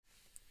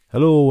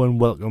Hello and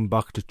welcome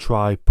back to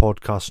Try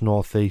Podcast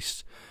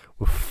Northeast.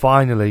 We've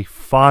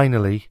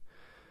finally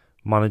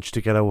managed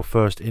to get our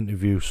first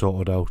interview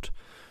sorted out.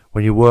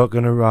 When you're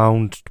working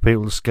around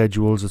people's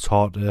schedules, it's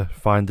hard to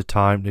find the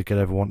time to get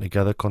everyone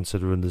together,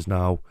 considering there's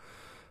now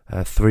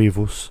three of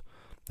us,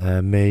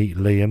 me,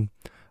 Liam,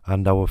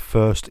 and our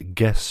first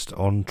guest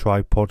on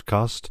Try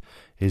Podcast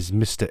is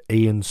Mr.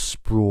 Ian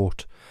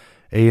Sproat.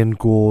 Ian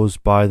goes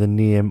by the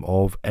name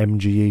of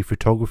MGE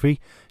Photography.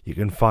 You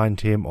can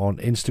find him on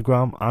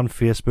Instagram and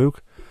Facebook.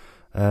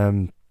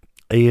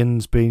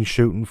 Ian's been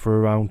shooting for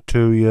around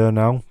 2 years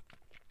now,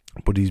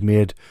 but he's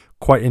made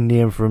quite a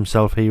name for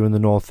himself here in the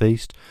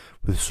Northeast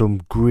with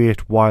some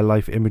great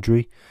wildlife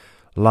imagery,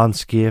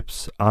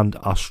 landscapes and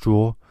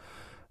astro.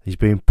 He's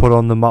been put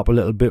on the map a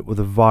little bit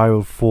with a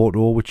viral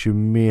photo which you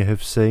may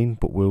have seen,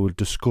 but we will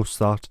discuss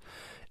that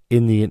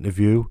in the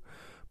interview.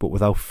 But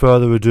without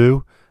further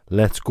ado,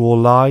 let's go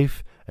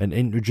live and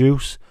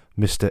introduce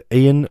Mr.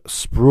 Ian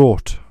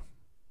Sproat.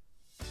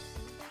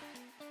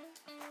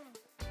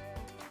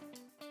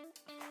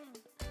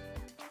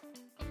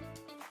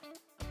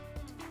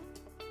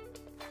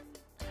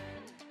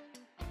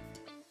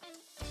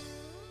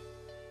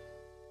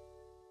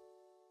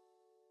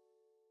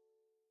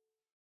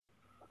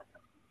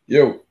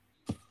 Yo.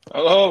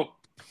 Hello.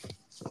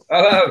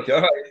 Hello.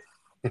 All right.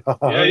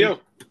 Yeah, you.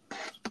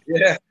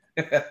 Yeah.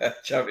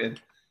 Champion.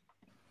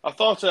 I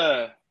thought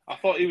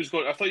he was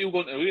going. I thought you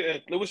were going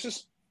to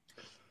Lewis's.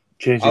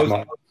 Change his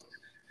mind.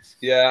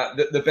 Yeah,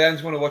 the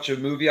bands want to watch a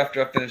movie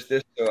after I finish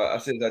this, so I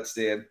said I'd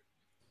stay in.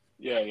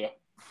 Yeah.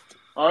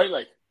 All right,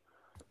 like.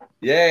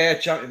 Yeah,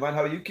 champion man.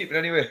 How are you keeping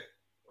anyway?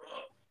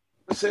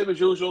 Same as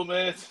usual,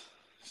 mate.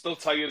 Still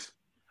tired.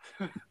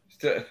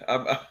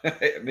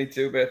 Me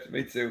too, mate.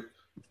 Me too.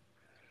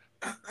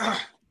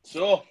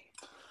 So,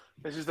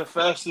 this is the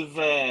first of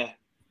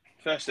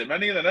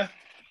many, then, eh?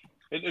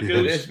 Interviews.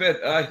 It is, mate.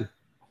 Aye.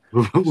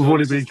 We've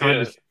only been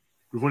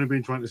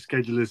trying to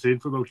schedule this in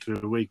for about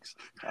 2 weeks.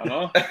 I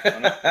know.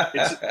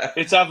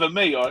 It's either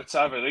me or it's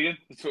either Ian.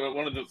 It's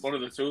one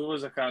of the two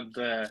of us. I can't.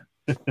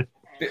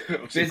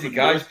 Busy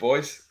guys,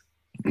 boys.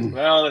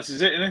 Well, this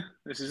is it, isn't it?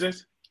 This is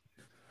it.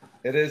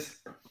 It is.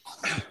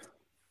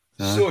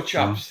 So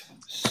chaps,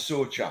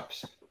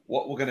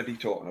 what we're going to be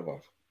talking about?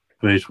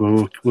 Right,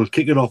 well, we'll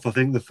kick it off. I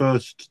think the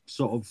first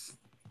sort of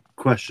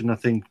question, I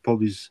think,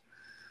 probably is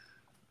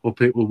what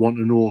people want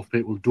to know, if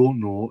people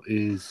don't know,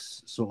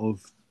 is sort of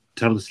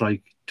tell us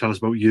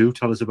about you,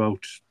 tell us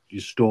about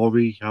your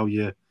story, how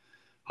you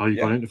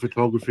got into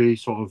photography,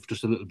 sort of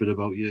just a little bit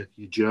about your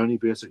journey,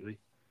 basically.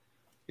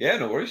 Yeah,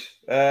 no worries.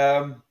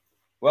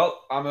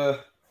 Well, I'm a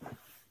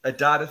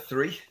dad of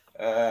three.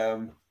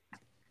 Got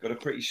a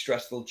pretty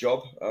stressful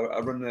job. I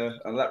run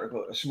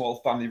a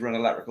small family-run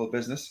electrical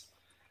business.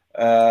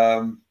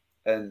 And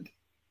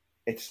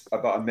it's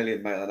about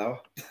 1,000,000 miles an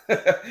hour.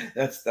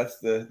 that's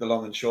the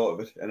long and short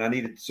of it. And I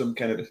needed some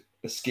kind of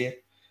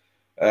escape.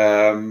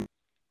 During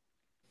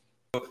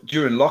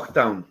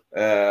lockdown,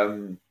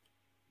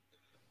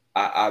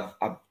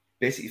 I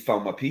basically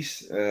found my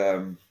peace.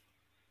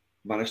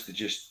 Managed to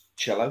just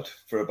chill out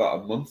for about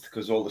a month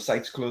because all the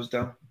sites closed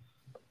down.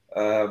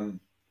 And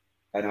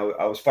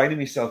I was finding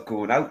myself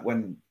going out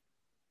when,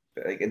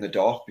 like, in the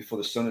dark before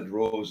the sun had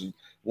rose, and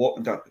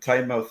walking down the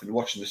Tynemouth and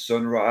watching the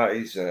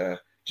sunrise,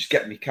 just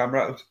getting my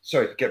camera out.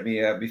 Sorry, get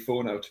me my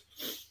phone out,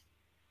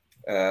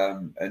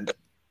 and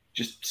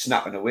just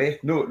snapping away.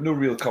 No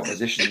real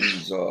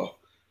compositions or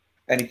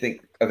anything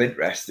of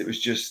interest. It was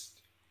just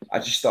I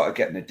just started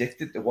getting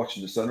addicted to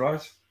watching the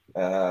sunrise,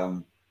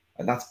 and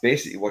that's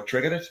basically what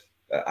triggered it.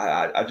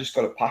 I just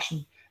got a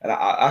passion, and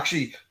I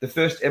actually the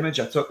first image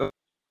I took,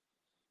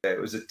 it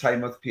was at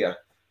Tynemouth Pier.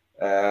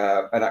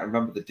 And I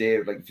remember the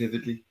day like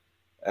vividly,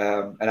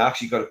 and I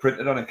actually got it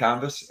printed on a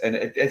canvas, and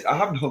I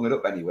haven't hung it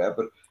up anywhere,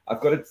 but I've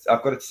got it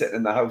sitting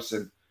in the house,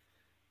 and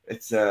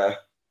it's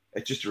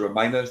just a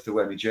reminder as to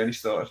where my journey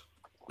started.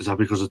 Is that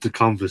because it's the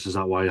canvas? Is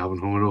that why you haven't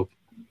hung it up?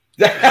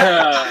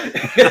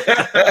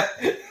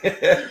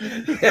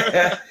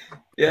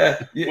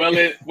 Yeah. Well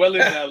in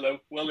there, Lou.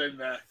 Well in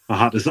there. I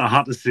had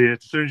to see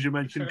it as soon as you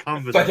mentioned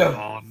canvas.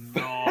 Oh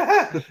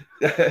no!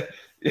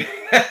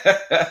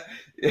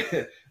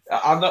 Yeah.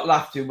 I'm not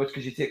laughing too much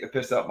because you take the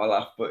piss out of my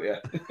laugh, but yeah.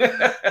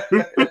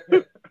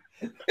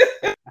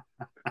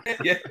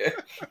 Yeah.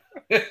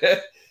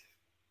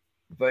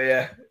 But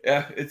yeah,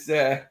 it's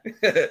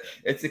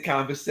it's a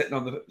canvas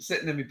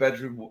sitting in my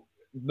bedroom,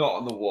 not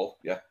on the wall.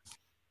 Yeah.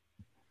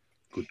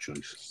 Good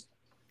choice.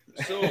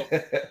 So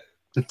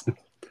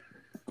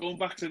going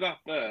back to that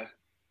there,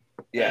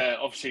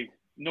 obviously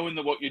knowing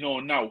what you know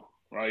now,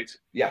 right?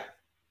 Yeah.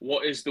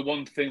 What is the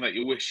one thing that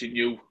you wish you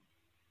knew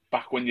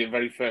back when you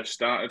very first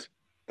started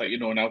that you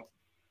know now?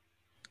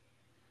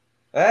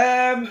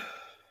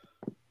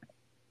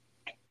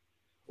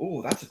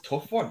 Oh, that's a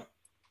tough one.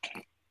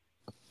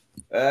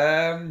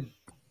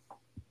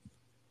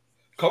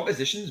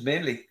 Compositions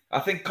mainly. I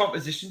think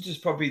compositions is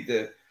probably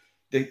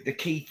the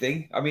key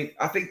thing. I mean,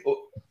 I think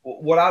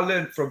what I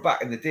learned from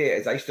back in the day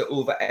is I used to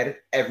over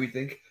edit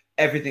everything.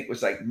 Everything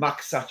was like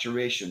max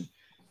saturation.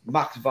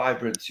 max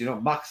vibrance, you know,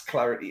 max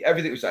clarity.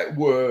 Everything was like,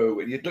 whoa.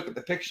 And you'd look at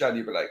the picture and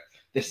you'd be like,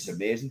 this is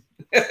amazing.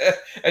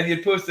 And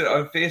you'd post it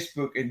on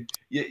Facebook and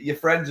your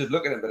friends would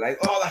look at it and be like,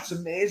 oh, that's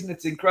amazing.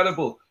 It's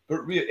incredible.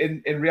 But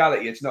in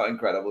reality, it's not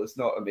incredible. It's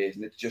not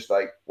amazing. It's just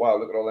like, wow,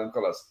 look at all them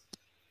colours.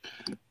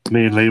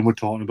 Me and Liam were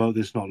talking about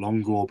this not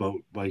long ago about,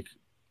 like,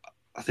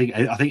 I think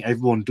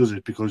everyone does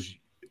it because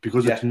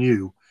it's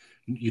new.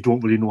 You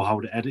don't really know how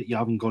to edit. You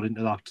haven't got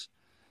into that.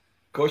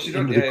 Of course you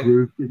don't.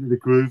 Into the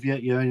groove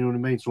yet. Yeah, you know what I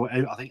mean. So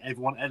I think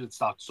everyone edits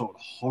that sort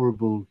of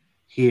horrible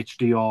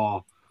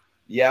HDR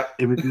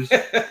images,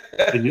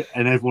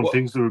 and everyone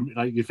thinks they're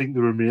like, you think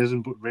they're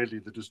amazing, but really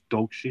they're just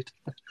dog shit.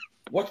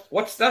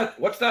 What's that?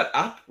 What's that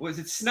app? Was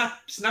it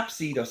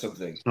Snapseed or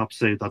something?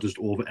 Snapseed that just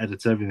over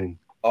edits everything.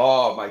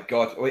 Oh my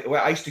god!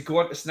 Well, I used to go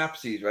onto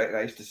Snapseed, right? And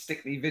I used to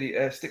stick me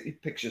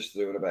pictures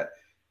through and about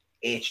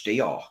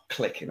HDR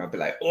click, and I'd be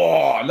like,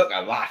 "Oh, look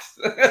at that!"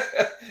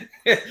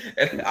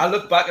 And I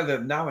look back at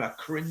them now and I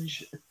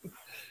cringe.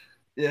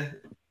 Yeah,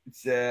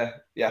 it's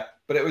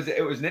but it was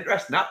an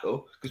interesting app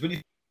though, because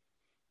when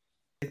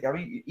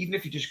even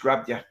if you just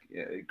grabbed your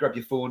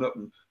phone up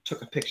and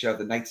took a picture of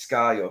the night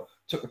sky or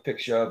took a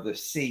picture of the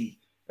sea,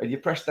 and you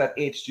pressed that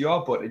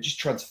HDR button, it just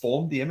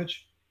transformed the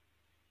image.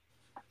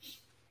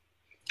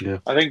 Yeah,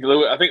 I think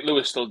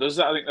Lewis still does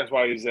that. I think that's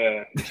why he's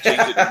changed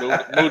it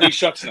to moody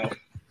shots now.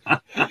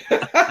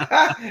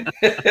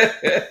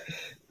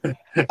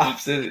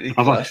 Absolutely.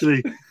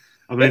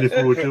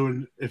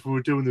 If we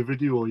were doing the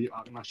video,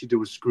 I can actually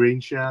do a screen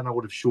share, and I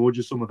would have showed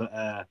you some of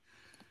the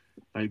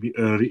maybe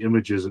early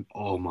images, and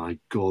oh my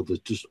god, they're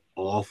just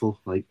awful,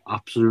 like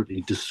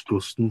absolutely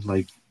disgusting,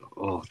 like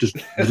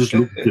they just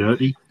look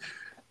dirty.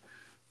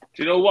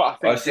 Do you know what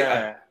I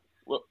think?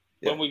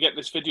 When we get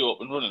this video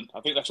up and running,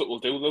 I think that's what we'll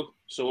do, though.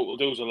 So what we'll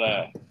do is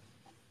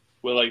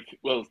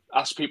we'll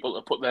ask people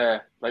to put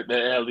their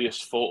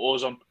earliest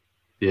photos on.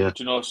 Yeah.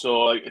 Do you know?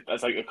 So like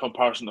as like a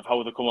comparison of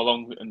how they come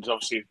along, and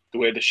obviously the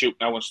way they shoot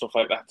now and stuff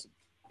like that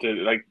to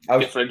like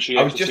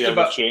differentiate to see how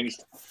they've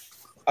changed.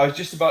 I was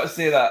just about to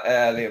say that,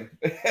 Liam.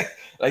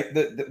 Like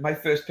my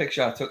first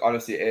picture I took,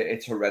 honestly,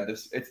 it's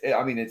horrendous.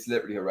 It's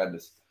literally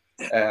horrendous.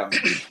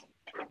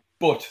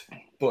 But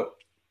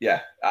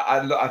yeah,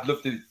 I'd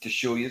love to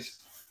show you.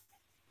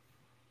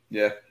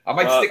 Yeah, I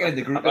might stick it in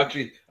the group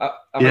actually. I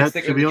might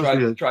stick it in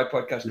the Try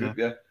Podcast group.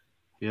 Yeah.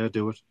 Yeah,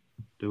 do it.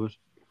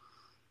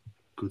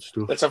 Good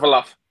stuff. Let's have a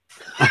laugh.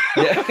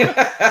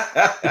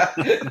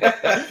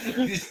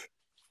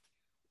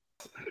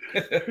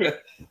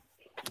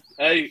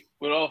 Hey,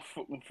 we're all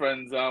fucking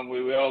friends, aren't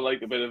we? We all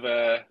like a bit of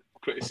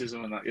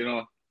criticism and that, you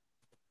know.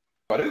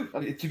 I do.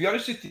 To be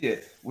honest with you,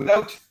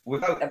 without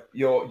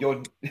your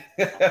can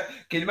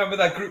you remember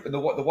that group in the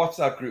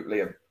WhatsApp group,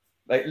 Liam?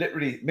 Like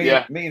literally, me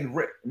and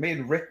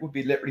Rick would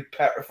be literally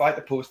petrified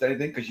to post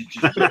anything because you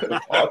just rip it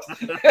apart.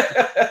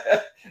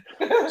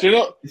 Do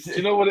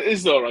you know what it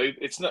is though, right?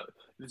 It's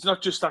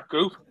not just that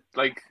group.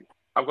 Like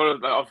I'm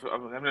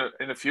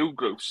in a few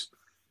groups,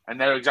 and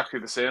they're exactly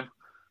the same.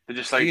 They're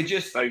just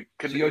like,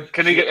 can you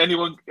get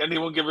anyone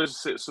give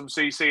us some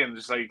CC and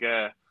just like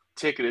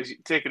take it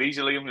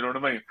easy, Liam. You know what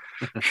I mean?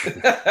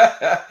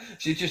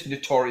 She's just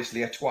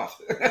notoriously a twat.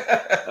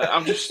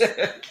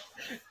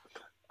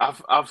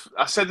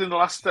 I said in the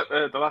last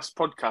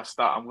podcast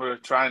that I'm going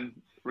to try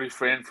and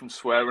refrain from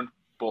swearing,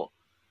 but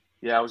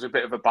yeah, I was a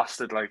bit of a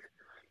bastard. Like,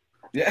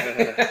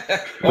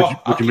 yeah.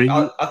 What do you mean?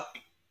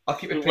 I'll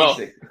keep it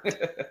PC.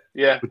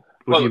 Yeah.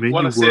 What do you mean?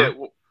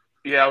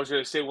 I was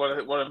going to say what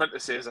I meant to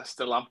say is I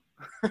still am.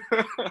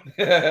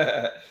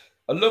 A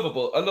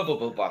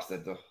lovable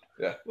bastard, though.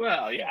 Yeah.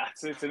 Well, yeah,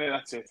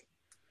 that's it.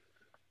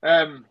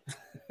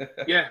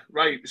 Yeah,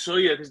 right. So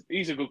yeah,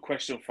 here's a good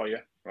question for you,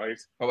 right?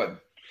 Oh,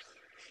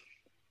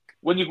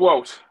 when you go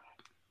out,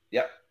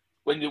 yeah.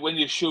 When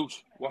you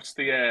shoot, what's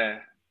the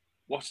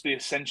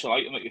essential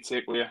item that you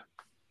take with you?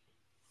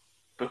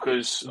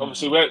 Because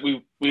obviously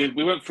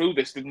we went through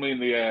this, didn't we? In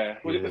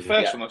the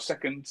first one or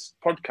second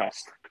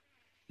podcast?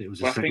 It was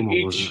the second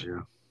one, wasn't it?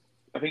 Yeah.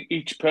 I think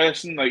each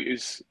person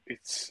it's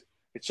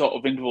sort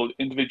of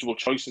individual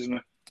choice, isn't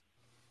it?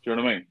 Do you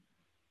know what I mean?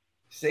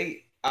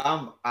 See,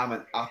 I'm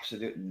an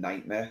absolute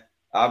nightmare.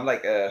 I'm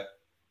like I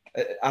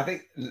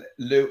think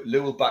Lou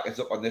will back us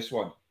up on this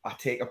one. I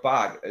take a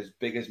bag as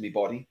big as my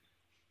body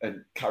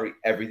and carry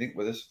everything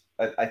with us.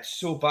 It's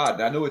so bad.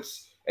 And I know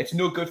it's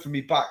no good for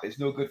me back. It's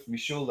no good for me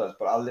shoulders.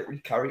 But I'll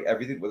literally carry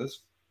everything with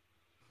us.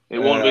 It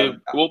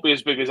won't be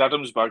as big as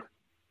Adam's bag.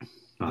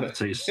 No,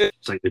 it's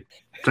like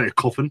a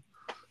coffin.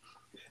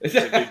 It's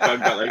a big bag,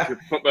 like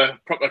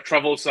proper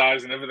travel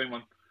size and everything,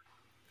 man.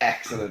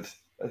 Excellent.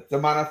 The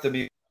man after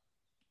me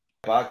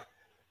bag.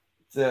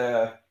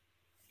 I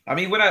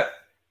mean, when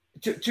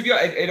to be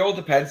honest, it all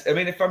depends. I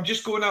mean, if I'm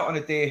just going out on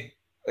a day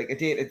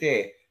to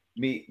day,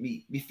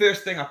 me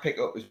first thing I pick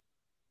up is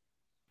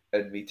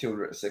me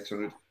 200 to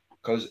 600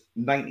 because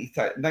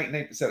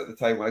 99% of the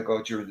time when I go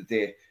out during the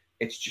day,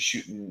 it's just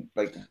shooting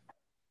like.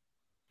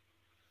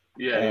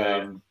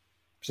 Yeah.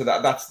 So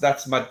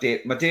that's my day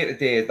to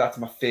day. That's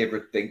my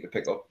favorite thing to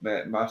pick up.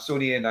 My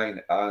Sony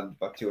A9 and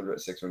my 200 to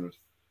 600.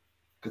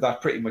 because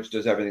that pretty much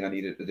does everything I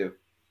need it to do.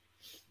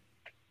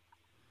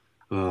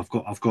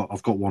 I've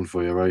got one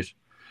for you, right?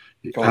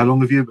 How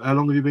long have you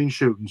been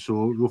shooting?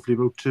 So roughly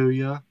about 2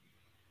 years.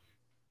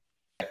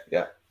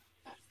 Yeah.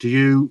 Do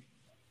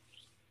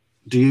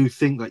you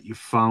think that you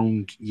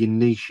found your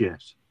niche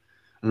yet?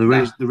 And the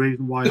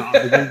reason why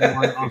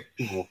I asked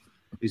for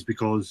is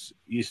because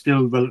you're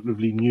still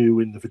relatively new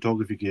in the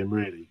photography game,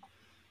 really.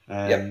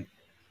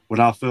 When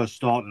I first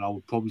started, I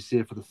would probably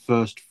say for the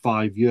first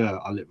 5 years,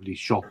 I literally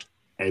shot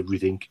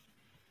everything.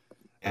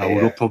 And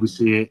I would probably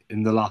say it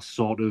in the last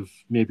sort of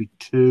maybe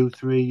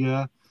 2-3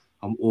 years,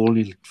 I'm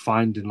only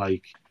finding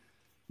like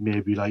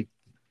maybe like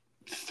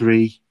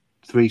three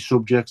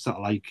subjects that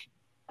I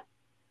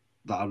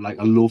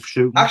love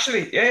shooting.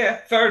 Actually,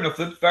 fair enough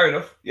then. Fair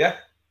enough. Yeah.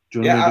 Do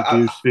you know what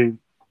I mean?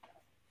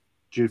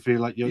 Do you feel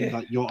like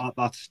you're at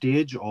that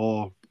stage,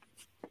 or?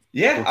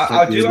 Yeah,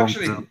 I do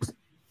actually.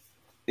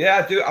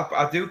 Yeah,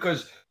 I do,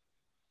 because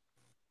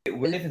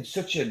we live in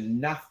such a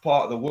naff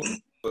part of the world.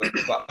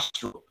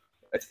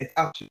 It's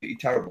absolutely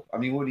terrible. I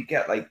mean, we only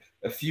get like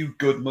a few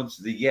good months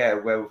of the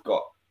year where we've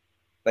got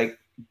like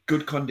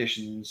good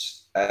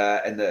conditions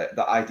and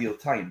the ideal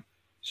time.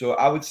 So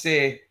I would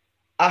say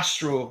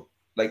astro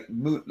and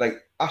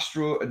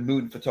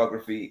moon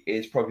photography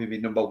is probably my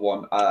number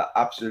one. I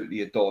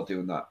absolutely adore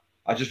doing that.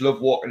 I just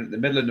love walking in the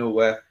middle of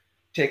nowhere,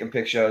 taking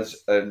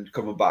pictures and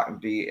coming back and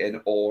be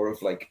in awe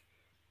of like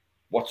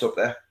what's up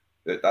there.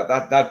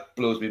 That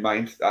blows my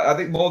mind. I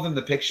think more than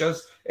the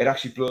pictures, it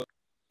actually blows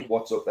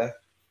what's up there.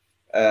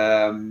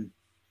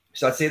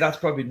 So I'd say that's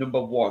probably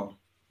number one.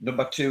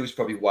 Number two is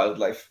probably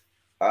wildlife.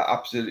 I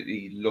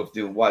absolutely love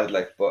doing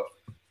wildlife, but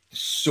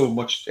there's so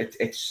much.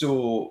 There's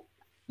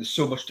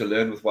so much to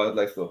learn with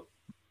wildlife, though.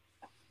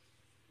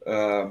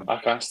 I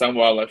can't stand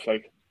wildlife.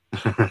 Like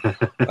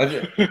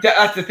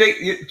that's the thing.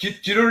 Do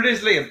you know what it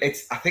is, Liam?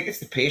 I think it's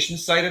the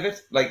patience side of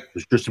it. Like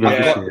it's just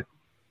about I've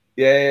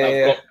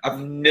got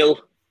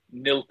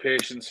nil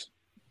patience.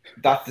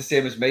 That's the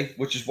same as me,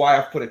 which is why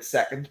I've put it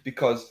second,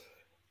 because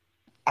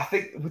I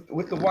think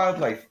with the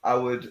wildlife, I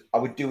would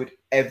do it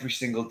every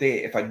single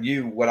day if I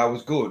knew what I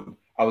was going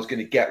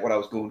to get what I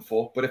was going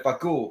for. But if I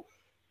go,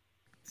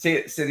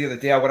 say the other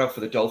day I went out for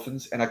the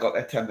dolphins and I got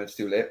there 10 minutes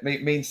too late.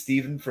 Me and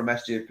Stephen from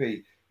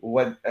SJP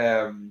went.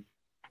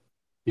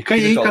 You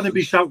can't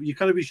be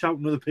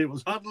shouting other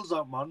people's handles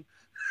out, man.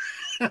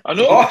 I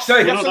know. Oh,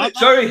 sorry.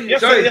 You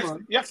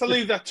have to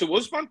leave that to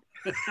us, man.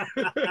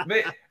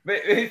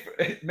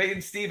 me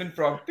and Stephen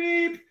from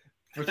Beep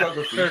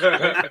Photography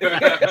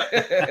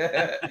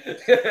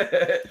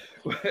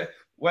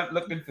went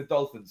looking for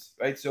dolphins,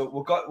 right? So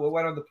we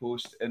went on the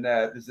post, and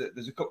there's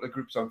a couple of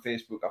groups on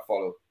Facebook I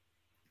follow,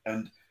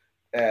 and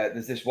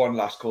there's this one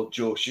lass called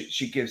Jo.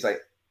 She gives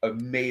like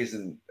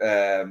amazing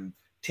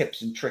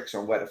tips and tricks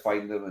on where to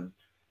find them and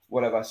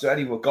whatever. So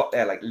anyway, we got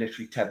there like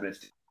literally 10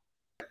 minutes.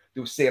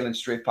 They were sailing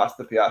straight past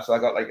the pier, so I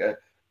got like a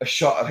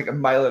shot at like a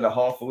mile and a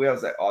half away. I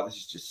was like, oh,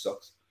 this just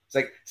sucks. It's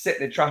like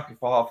sitting in traffic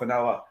for half an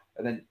hour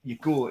and then you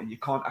go and you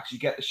can't actually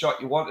get the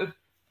shot you wanted.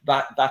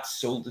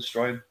 That's soul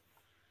destroying.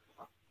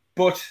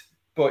 But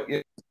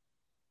yeah,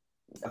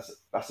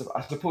 I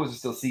suppose I've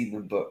still seen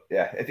them. But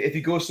yeah, if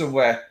you go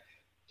somewhere,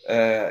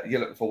 you're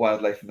looking for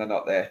wildlife and they're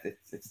not there,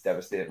 it's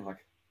devastating.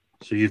 Like.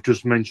 So you've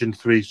just mentioned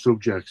 3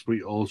 subjects, but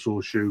you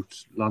also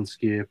shoot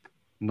landscape,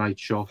 night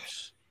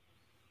shots,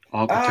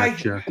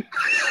 architecture.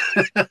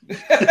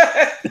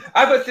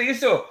 I would think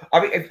so. I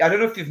mean, I don't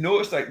know if you've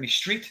noticed, like my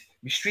street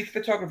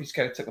photography's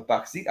kind of took a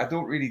back seat. I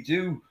don't really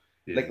do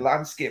like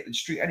landscape and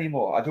street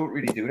anymore. I don't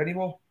really do it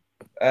anymore.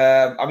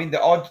 I mean, the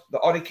odd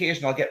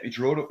occasion I'll get my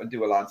drone up and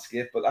do a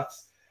landscape, but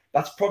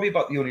that's probably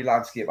about the only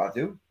landscape I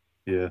do.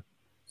 Yeah.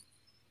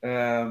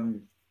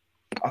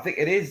 I think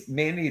it is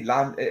mainly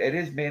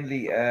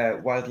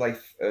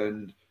wildlife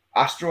and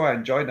astro I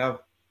enjoy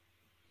now.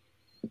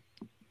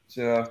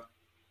 So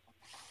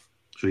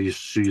you're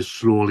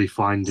slowly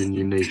finding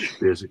your niche,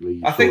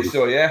 basically. I think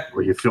so, yeah.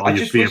 Or your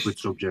favourite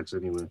subjects,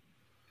 anyway.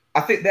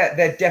 I think that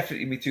they're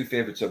definitely my 2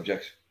 favourite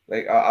subjects.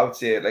 Like I would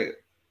say,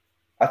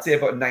 I'd say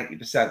about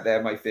 90%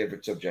 they're my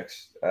favourite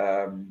subjects.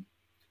 I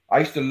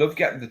used to love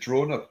getting the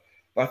drone up,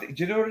 but do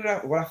you know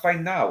what I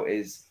find now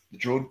is the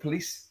drone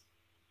police,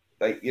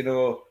 like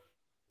the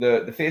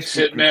Facebook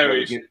St.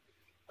 Mary's.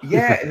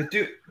 Yeah,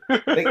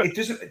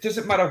 it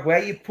doesn't matter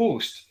where you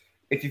post.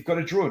 If you've got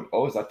a drone,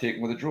 is that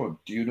taken with a drone?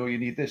 Do you know you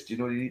need this? Do you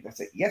know you need that? I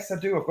say, yes, I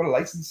do. I've got a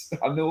license.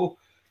 I know.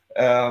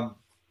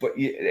 But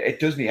it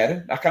does me head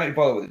in. I can't even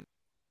bother with it.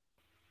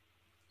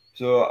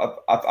 So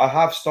I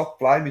have stopped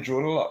flying my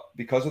drone a lot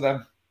because of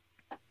them.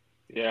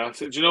 Yeah.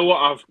 So, do you know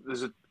what?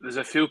 There's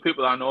a few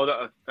people I know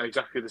that are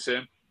exactly the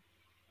same.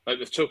 Like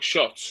they've took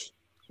shots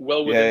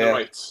well within the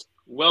rights,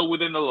 well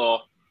within the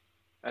law,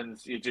 and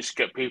you just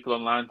get people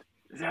online.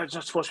 Yeah, it's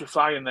not supposed to be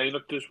flying there. You're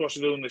not supposed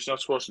to do this. You're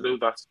not supposed to do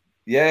that.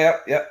 Yeah.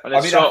 And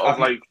it's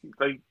like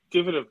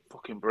give it a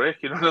fucking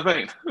break, you know what I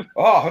mean?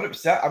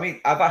 100%. I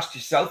mean, I've asked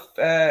yourself,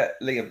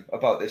 Liam,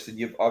 about this, and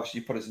you've obviously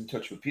put us in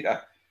touch with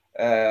Peter.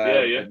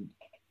 Yeah.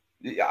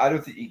 I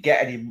don't think you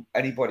get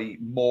anybody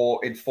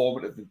more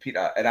informative than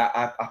Peter. And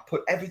I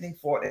put everything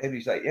forward to him.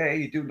 He's like, yeah,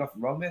 you're doing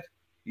nothing wrong, mate.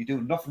 You're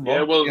doing nothing wrong.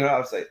 Yeah, well, you know, I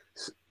was like,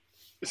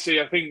 see,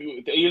 I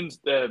think Ian's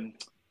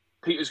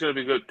Peter's going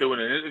to be doing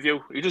an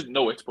interview. He doesn't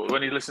know it, but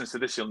when he listens to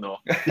this, he'll know.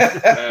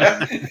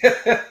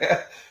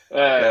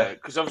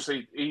 Because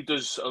obviously he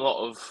does a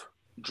lot of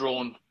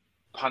drone,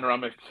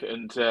 panoramic,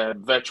 and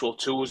virtual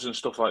tours and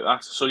stuff like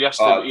that. So he has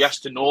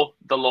to know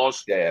the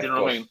laws. Yeah, do you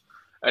know what I mean?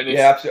 And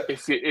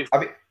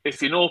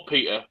if you know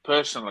Peter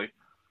personally,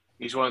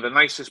 he's one of the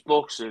nicest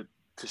blokes to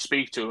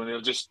speak to,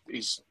 and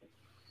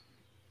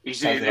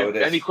he's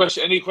any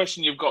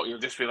question you've got, you'll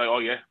just be like, oh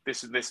yeah,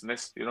 this and this and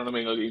this. You know what I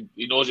mean? Like,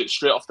 he knows it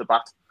straight off the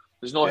bat.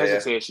 There's no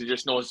hesitation. He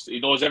just knows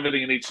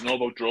everything he needs to know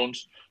about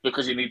drones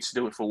because he needs to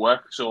do it for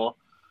work. So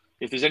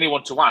if there's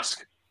anyone to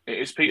ask, it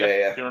is Peter.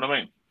 Yeah. Do you know what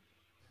I mean?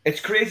 It's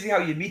crazy how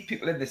you meet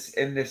people in this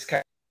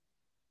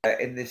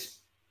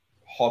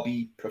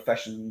hobby,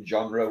 profession,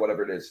 genre,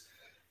 whatever it is.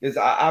 Because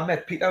I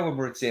met Peter when we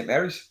were at St.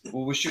 Mary's.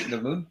 We were shooting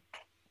the moon.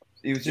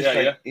 He was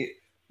just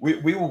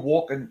we were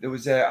walking. There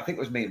was I think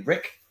it was me and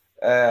Rick.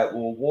 We were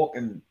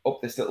walking up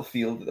this little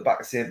field at the back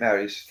of St.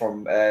 Mary's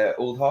from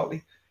Old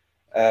Hartley.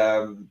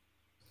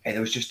 And it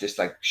was just this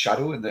like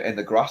shadow in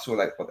the grass. We're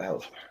like, what the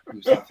hell?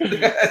 Who's that?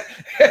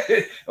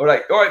 We're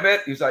like, all right, mate.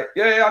 He was like,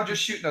 yeah, I'm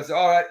just shooting. I said,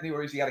 all right, no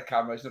worries. He had a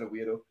camera. He's not a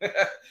weirdo.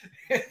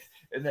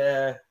 And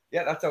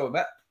that's how we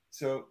met.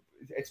 So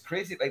it's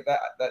crazy like that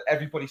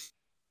everybody's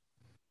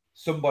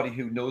somebody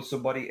who knows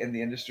somebody in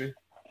the industry.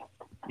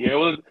 Yeah,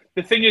 well,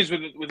 the thing is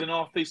with the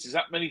Northeast, is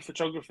that many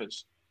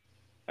photographers,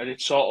 and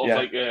it's sort of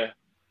like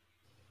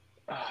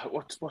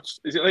what's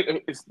is it like?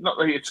 It's not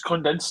like it's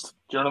condensed.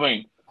 Do you know what I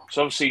mean?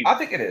 So obviously, I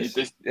think it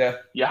is.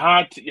 You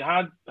had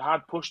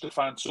pushed to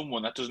find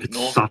someone that doesn't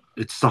know.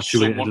 It's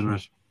saturated, isn't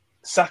it?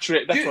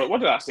 Saturated. That's right.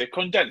 What did I say?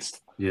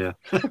 Condensed. Yeah.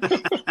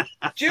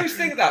 Do you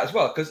think that as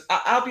well? Because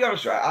I'll be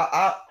honest,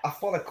 right? I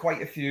follow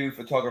quite a few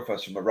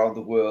photographers from around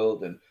the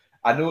world, and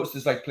I noticed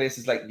there's like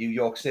places like New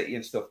York City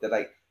and stuff that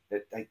like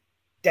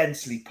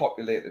densely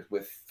populated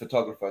with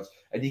photographers,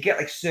 and you get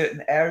like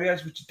certain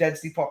areas which are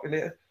densely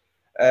populated.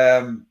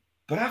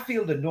 But I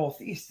feel the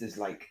Northeast is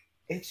like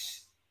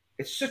it's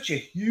such a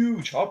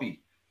huge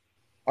hobby.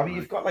 I mean,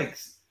 You've got like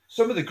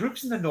some of the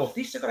groups in the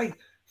Northeast have got like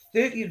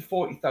 30 and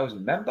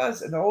 40,000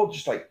 members, and they're all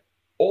just like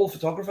all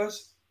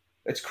photographers.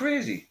 It's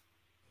crazy.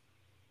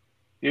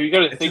 Yeah, you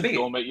got to think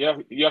though, mate.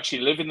 You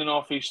actually live in the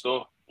Northeast,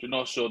 though. Do you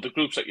know? So the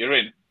groups that you're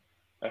in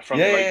are from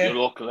your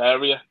local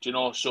area. Do you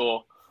know?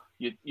 So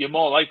you're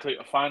more likely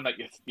to find that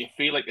you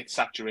feel like it's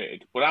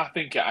saturated, but I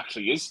think it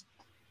actually is,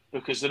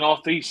 because the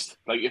Northeast,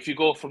 like if you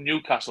go from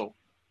Newcastle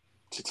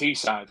to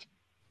Teesside,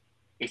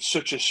 it's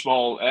such a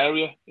small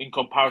area in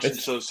comparison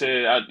to,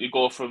 say, you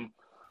go from,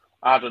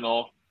 I don't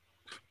know,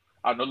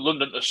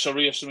 London to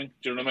Surrey or something.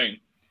 Do you know what I mean?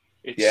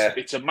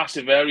 It's a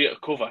massive area to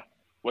cover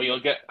where you'll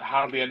get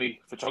hardly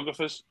any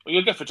photographers. Well,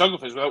 you'll get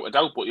photographers without a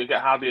doubt, but you'll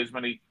get hardly as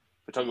many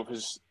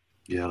photographers.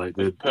 Yeah, like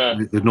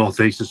the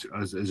Northeast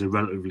is a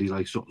relatively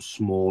like sort of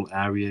small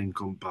area in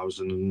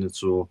comparison, and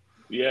it's so.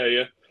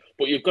 Yeah.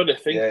 But you've got to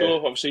think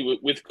though, obviously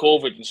with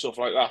COVID and stuff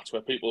like that,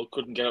 where people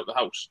couldn't get out the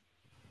house.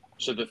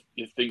 So that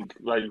you think,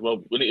 right,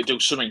 well, we need to do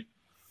something.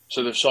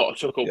 So they've sort of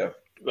took up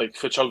like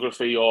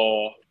photography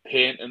or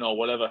painting or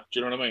whatever. Do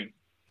you know what I mean?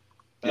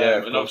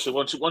 Yeah. And obviously,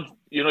 once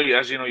you know,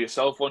 as you know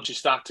yourself, once you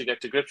start to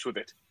get to grips with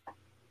it,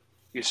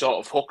 you're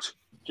sort of hooked.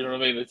 Do you know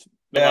what I mean?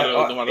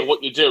 No matter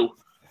what you do.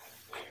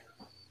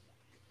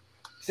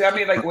 See, I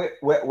mean, like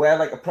we're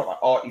like a proper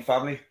arty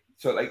family.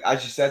 So, like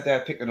as you said,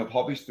 they're picking up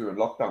hobbies during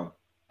lockdown.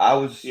 I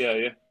was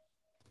generally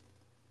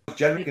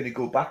going to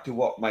go back to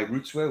what my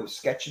roots were, was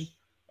sketching.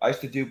 I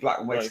used to do black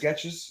and white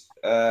sketches,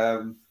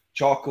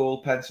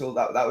 charcoal, pencil.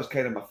 That was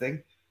kind of my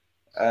thing.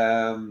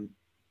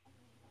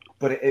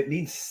 But it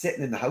means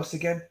sitting in the house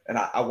again, and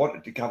I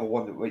wanted to have a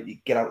one where you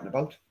get out and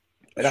about.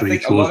 And so you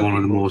chose one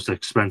of the most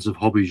expensive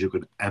hobbies you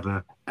could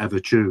ever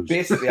choose.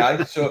 Basically,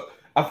 so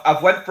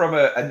I've went from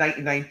a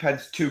 99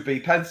 pence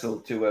 2B pencil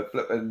to a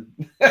flipping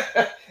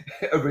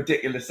a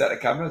ridiculous set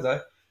of cameras. I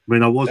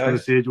mean, I was going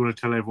to say, do you want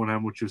to tell everyone how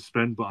much you've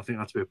spent? But I think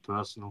that's a bit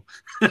personal.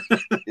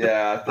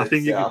 Yeah, I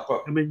think you can.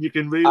 I mean, you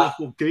can read off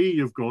what gear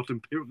you've got,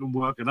 and people can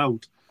work it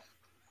out.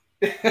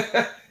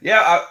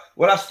 Yeah,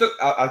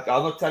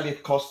 I'll not tell you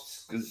it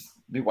costs because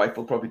my wife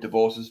will probably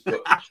divorce us.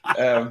 But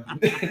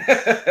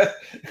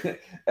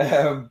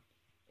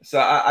so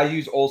I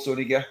use all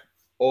Sony gear,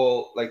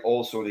 all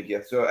Sony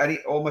gear. So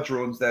all my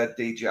drones, they're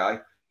DJI,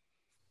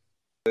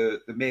 the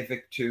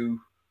Mavic 2,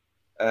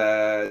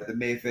 the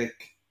Mavic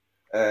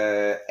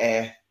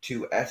Air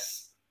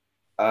 2S,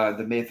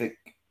 the Mavic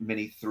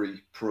Mini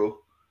 3 Pro.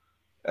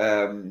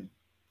 In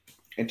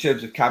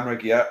terms of camera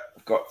gear,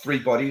 I've got 3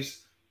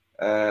 bodies.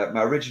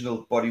 My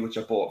original body, which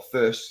I bought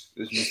first,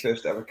 it was my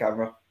first ever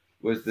camera,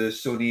 was the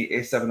Sony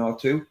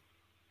A7R2.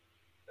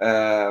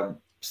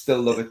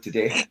 Still love it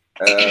today.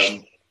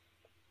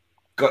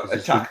 Got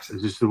attacked.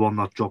 Is this the one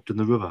that dropped in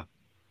the river?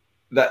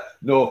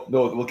 No,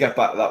 we'll get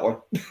back to that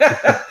one.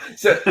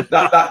 So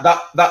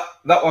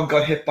that one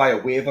got hit by a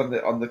wave on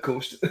the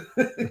coast.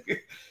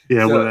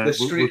 Yeah,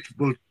 so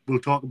we'll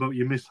talk about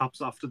your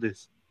mishaps after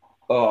this.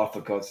 Oh,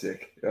 for God's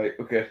sake! Right,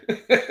 okay.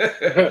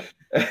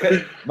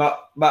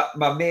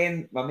 my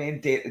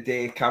main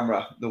day-to-day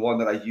camera, the one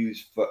that I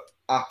use for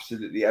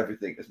absolutely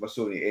everything, is my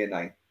Sony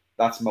A9.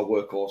 That's my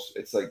workhorse.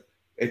 It's like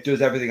it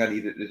does everything I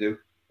need it to do.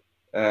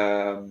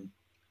 And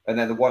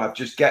then the one I'm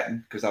just getting,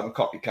 because I'm a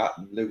copycat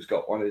and Lou's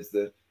got one, is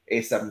the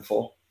A7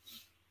 IV.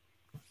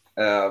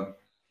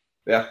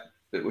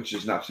 Which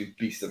is an absolute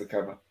beast of a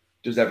camera.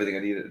 Does everything I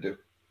need it to do.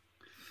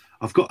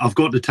 I've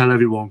got to tell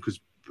everyone,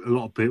 because a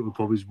lot of people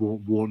probably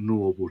won't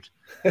know, but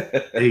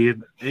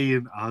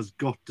Ian has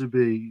got to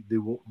be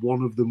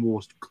one of the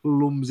most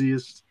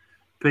clumsiest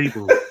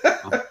people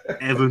I've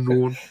ever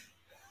known,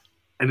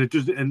 and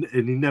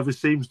he never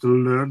seems to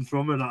learn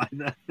from it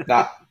either.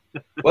 Nah.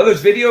 Well,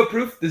 there's video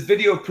proof. There's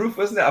video proof,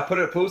 isn't it? I put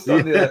a post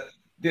on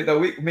the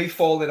week me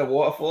falling in a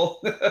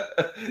waterfall.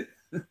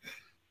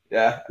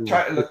 Yeah, I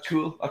try to look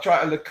cool. I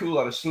try to look cool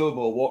on a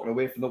slow-mo walking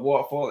away from the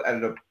waterfall.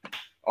 Ended up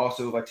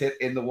also over tit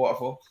in the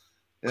waterfall.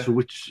 Yeah. So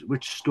which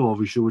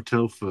story should we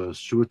tell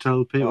first? Should we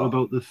tell people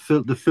about the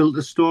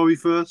filter story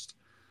first?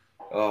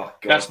 Oh,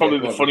 God, that's probably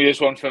the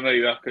funniest one for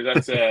me,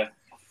 because that's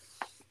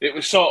it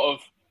was sort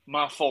of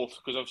my fault,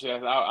 because obviously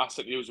I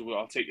said to you,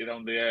 I'll take you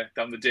down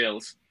the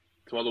Dales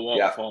to all the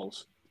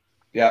waterfalls.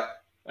 Yeah.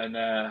 And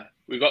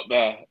we got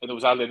there, and there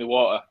was hardly any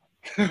water.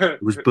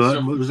 It was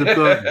Burton. Was it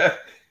Burton?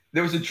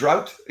 There was a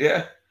drought.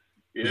 Yeah.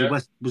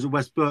 Was it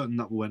West Burton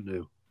that we went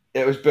to?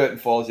 It was Burton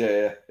Falls.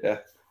 Yeah.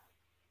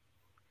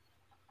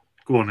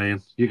 Go on,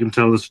 Ian. You can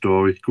tell the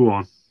story. Go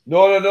on.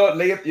 No.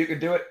 Liam, you can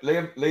do it.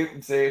 Liam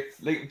can say it.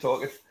 Liam can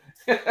talk it.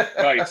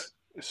 Right.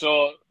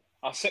 So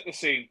I'll set the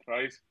scene.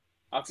 Right.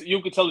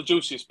 You can tell the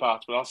juiciest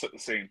part, but I'll set the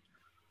scene.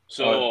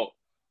 So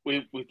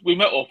we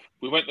met up.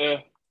 We went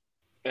to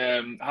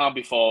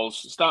Harby Falls.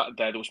 Started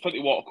there. There was plenty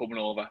of water coming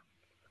over.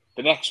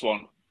 The next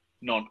one,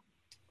 none.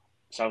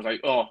 So I was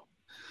like, oh,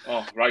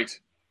 right.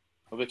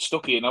 I'm a bit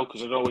stuck here now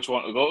because I don't know which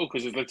one to go to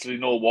because there's literally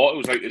no water. It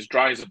was like as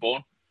dry as a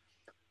bone.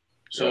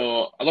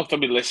 So I looked at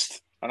my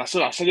list and I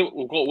said,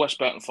 we'll go to West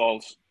Burton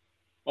Falls.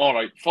 All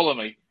right, follow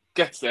me.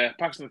 Gets there,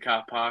 parks in the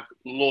car park,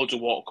 loads of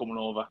water coming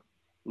over.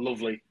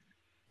 Lovely.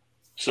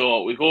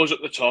 So we goes up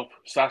the top,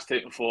 starts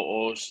taking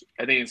photos,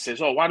 and Ian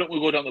says, oh, why don't we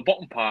go down the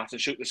bottom part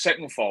and shoot the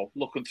second fall,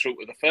 looking through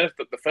to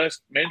the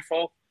first main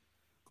fall?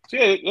 So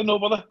yeah, no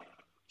bother.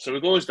 So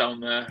we goes down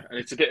there, and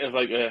it's a bit of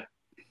like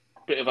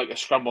a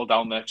scramble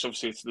down there because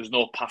obviously there's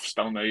no paths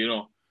down there, you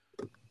know.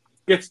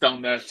 Gets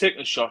down there,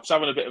 taking shots,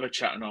 having a bit of a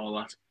chat and all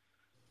that.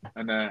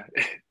 And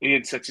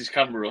Ian sets his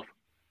camera up,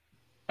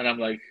 and I'm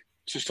like,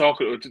 just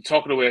talking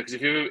away because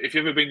if you've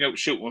ever been out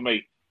shooting with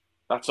me,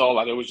 that's all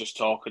I do is just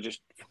talk. I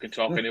just fucking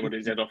talk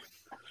anybody's head off.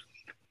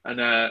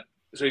 And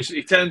so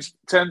he turns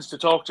to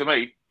talk to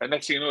me, and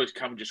next thing you know, his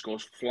camera just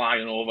goes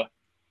flying over,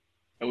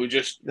 and we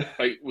just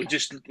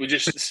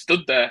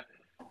stood there,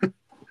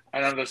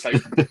 and I'm just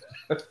like.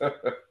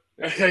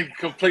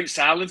 Complete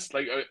silence.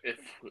 Like if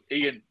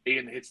Ian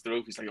hits the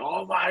roof, he's like,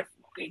 "Oh my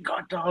fucking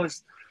God,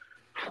 dollars!"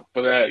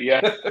 But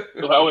yeah.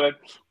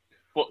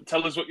 But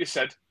tell us what you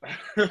said.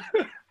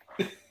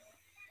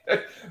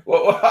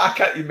 Well, I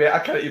can't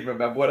even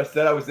remember what I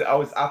said. I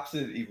was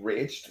absolutely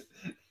raged.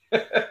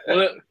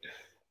 Well,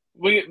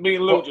 me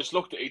and Lou just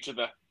looked at each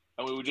other,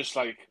 and we were just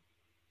like,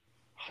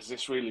 "Has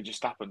this really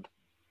just happened?"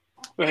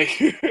 Like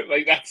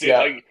that's it. Yeah.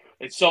 Like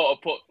it sort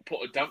of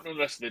put a dampener on the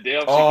rest of the day.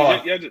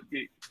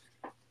 Obviously,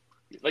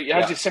 you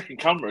had your second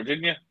camera,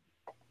 didn't you?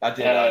 I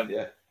did,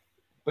 yeah.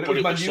 But it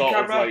was my new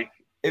camera. Like,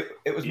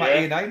 it was my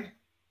A9.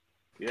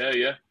 Yeah.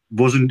 It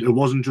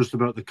wasn't just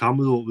about the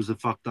camera though. It was the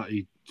fact that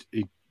he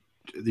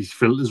these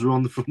filters were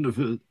on the front of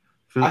it.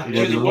 I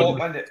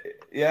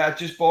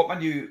just bought my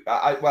new.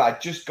 I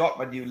just got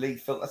my new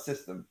lead filter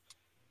system,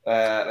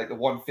 like the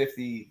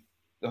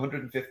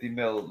 150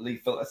 mil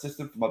lead filter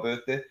system for my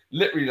birthday.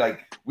 Literally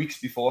like weeks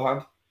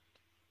beforehand.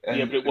 And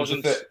yeah, but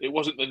it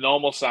wasn't the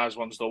normal size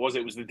ones though, was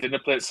it? It was the dinner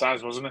plate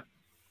size, wasn't it?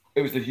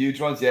 It was the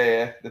huge ones,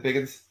 yeah, the big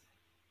ones.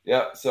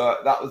 Yeah, so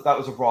that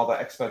was a rather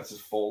expensive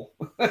fall.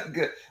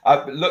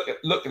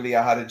 Luckily,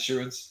 I had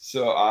insurance,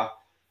 so I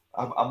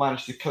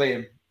managed to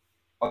claim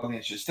on the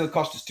insurance. Still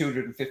cost us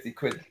 250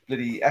 quid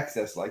bloody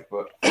excess, like,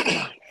 but.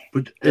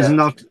 But isn't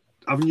that?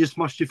 Haven't you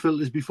smashed your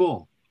filters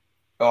before?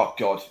 Oh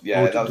God,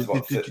 yeah, that was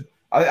what. Did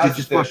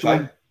you smash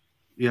them?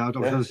 Yeah, I was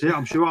going to say.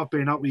 I'm sure I've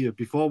been out with you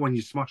before when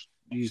you smashed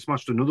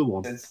another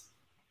one.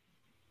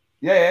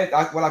 Yeah.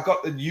 I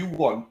got the new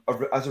one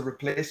as a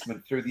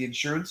replacement through the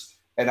insurance,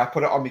 and I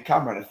put it on my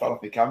camera, and it fell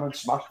off my camera and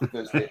smashed the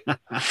first day.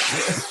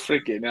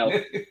 Freaking hell!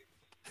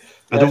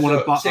 I don't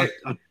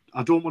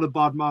want to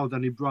badmouth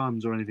any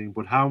brands or anything,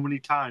 but how many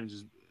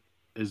times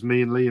has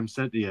me and Liam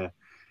said to you,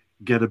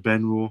 "Get a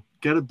Benro,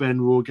 get a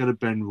Benro, get a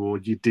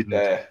Benro"? You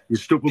didn't. You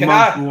stuck with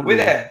my.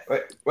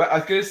 Well, I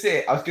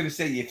was gonna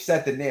say you've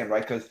said the name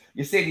right because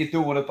you're saying you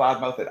don't want to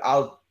badmouth it.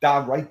 I'll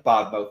damn right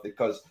badmouth it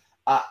because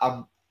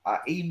I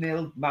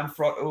emailed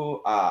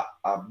Manfrotto. I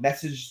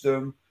messaged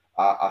them.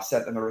 I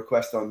sent them a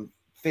request on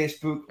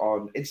Facebook,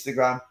 on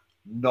Instagram.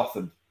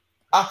 Nothing.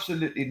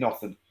 Absolutely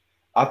nothing.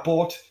 I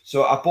bought a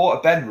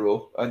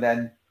Benro and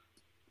then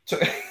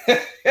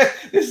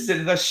this is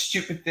another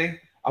stupid thing.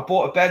 I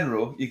bought a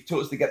Benro. You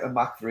told us to get the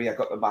Mach 3. I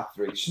got the Mach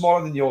 3.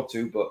 Smaller than your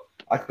two, but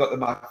I got the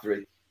Mach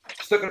 3.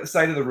 Stuck it at the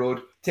side of the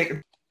road,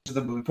 taken to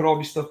them, put all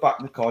my stuff back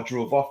in the car,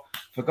 drove off.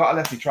 Forgot I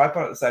left my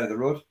tripod at the side of the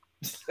road.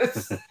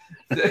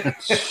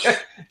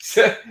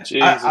 So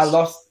I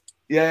lost.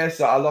 Yeah,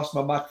 so I lost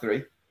my Mach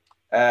 3.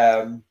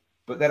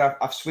 But then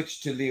I've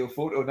switched to Leo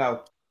Photo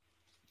now.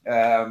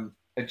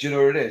 And do you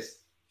know what it is?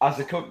 As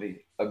a company,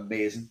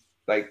 amazing.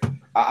 Like,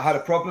 I had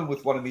a problem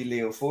with one of my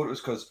Leo photos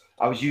because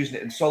I was using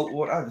it in salt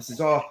water. This is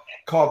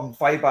carbon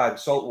fiber and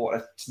salt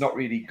water. It's not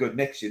really good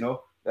mix, you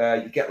know.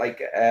 You get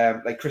like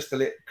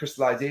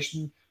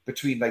crystallization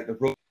between like the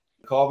rubber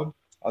and the carbon.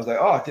 I was like,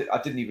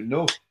 I didn't even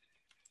know.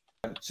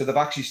 So they've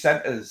actually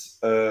sent us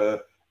a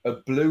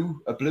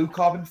blue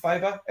carbon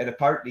fiber, and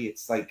apparently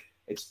it's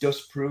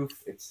dust proof,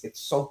 it's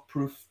salt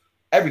proof,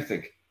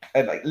 everything.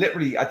 And like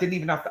literally, I didn't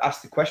even have to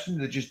ask the question;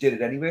 they just did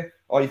it anyway.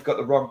 Oh, you've got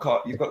the wrong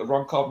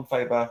carbon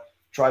fiber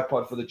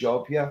tripod for the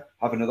job here.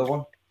 Have another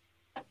one.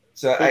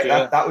 So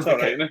that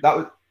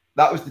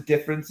was the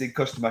difference in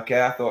customer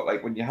care. I thought,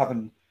 like, when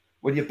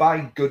you're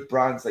buying good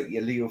brands like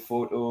your Leo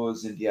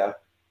Photos and your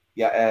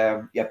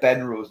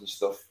Benros and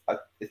stuff, I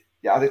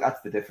think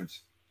that's the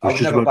difference. I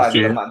would never buy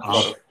another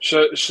Manfrotto.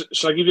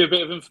 Shall I give you a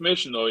bit of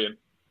information, though, Ian?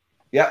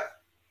 Yeah.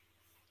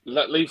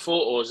 Leo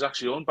Photo is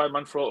actually owned by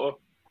Manfrotto.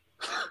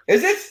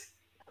 Is it?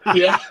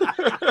 Yeah.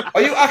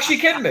 Are you actually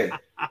kidding me?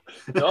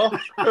 No.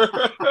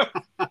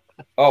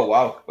 Oh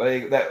wow!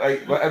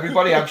 Well,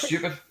 everybody, I'm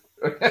stupid.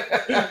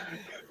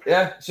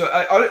 Yeah. So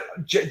I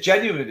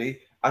genuinely,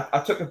 I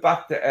took it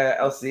back to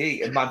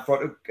LCE and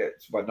Manfrotto.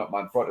 Well, not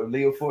Manfrotto,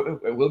 Leo Photo.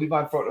 It will be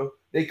Manfrotto.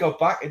 They got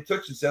back in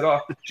touch and said,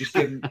 "Oh, just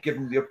give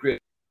them the upgrade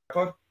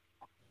tripod."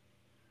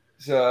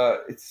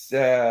 So it's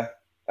LCE.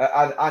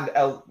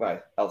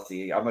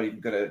 I'm not even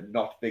gonna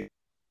not think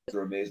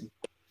they're amazing.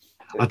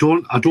 I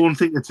don't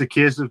think it's a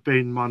case of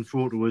being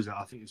Manfrotto, is it?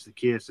 I think it's the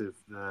case of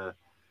the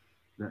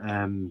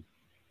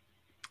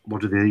what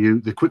do they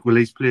use? The quick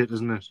release plate,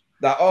 isn't it?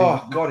 It's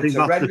horrendous.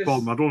 That's the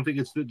problem. I don't think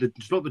it's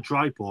it's not the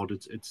tripod.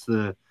 It's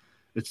the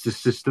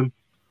system.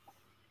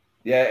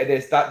 Yeah, it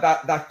is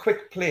that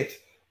quick plate.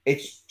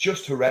 It's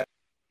just horrendous.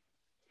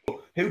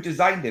 Who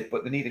designed it?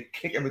 But they need a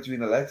kick in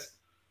between the legs.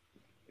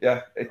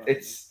 Yeah,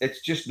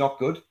 it's just not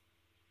good.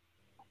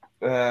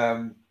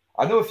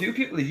 I know a few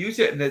people who use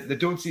it and they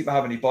don't seem to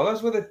have any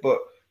bothers with it, but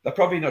they're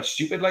probably not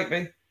stupid like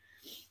me.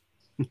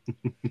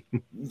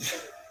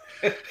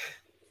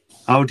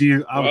 How do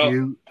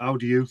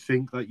you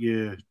think that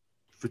your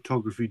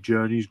photography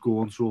journey's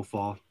going so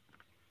far?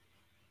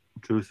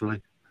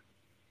 Truthfully,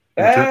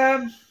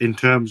 in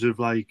terms of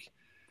like,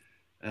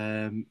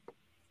 how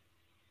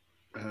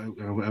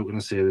can I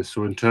say this?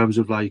 So in terms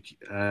of like,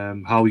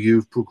 how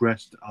you've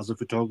progressed as a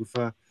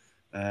photographer,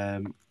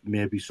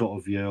 maybe sort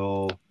of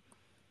your,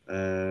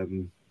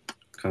 can't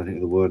think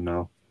of the word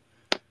now,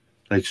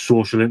 like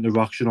social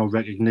interaction or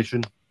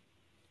recognition.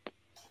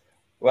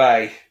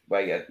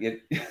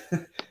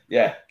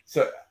 Yeah.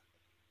 So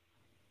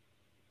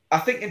I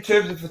think in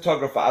terms of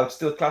photographer, I would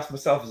still class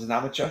myself as an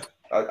amateur.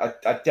 I'm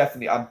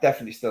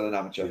definitely still an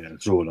amateur. Yeah,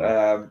 it's all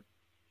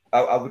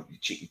I would be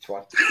cheeky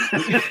twat.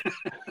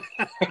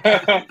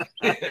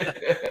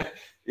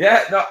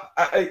 Yeah, no,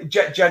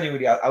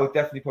 genuinely, I would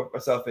definitely put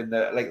myself in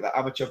the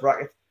amateur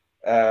bracket.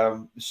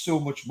 There's so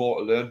much more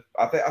to learn.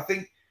 I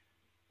think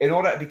in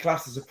order to be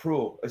classed as a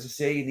pro, as I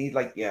say, you need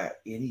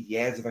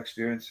years of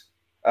experience.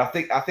 I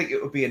think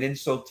it would be an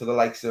insult to the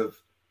likes of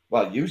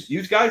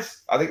use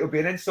guys. I think it would be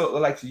an insult to the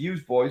likes of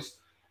use boys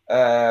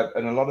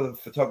and a lot of the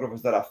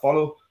photographers that I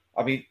follow.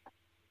 I mean,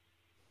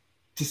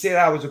 to say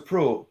that I was a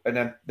pro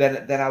and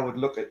then I would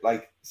look at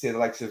the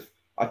likes of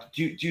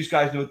do you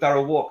guys know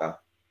Darryl Walker?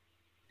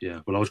 Yeah,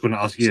 well, I was going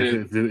to ask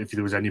you if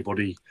there was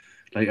anybody,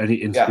 like any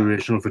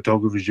inspirational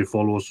photographers you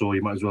follow, so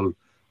you might as well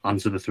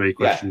answer the three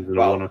questions that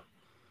I want to.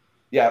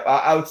 Yeah,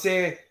 I would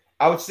say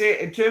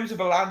in terms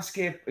of a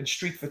landscape and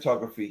street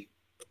photography,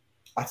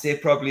 I'd say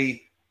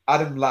probably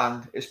Adam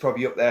Lang is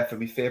probably up there for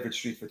my favorite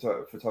street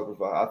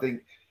photographer. I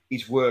think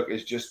his work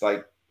is just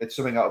it's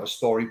something out of a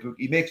storybook.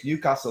 He makes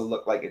Newcastle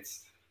look like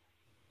it's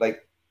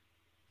like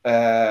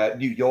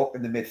New York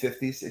in the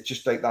mid-50s. It's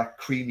just like that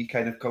creamy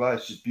kind of color.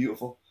 It's just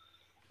beautiful.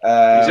 He's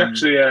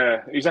actually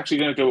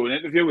going to do an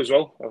interview as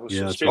well.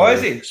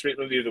 Is he?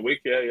 Speaking the other week,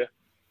 yeah.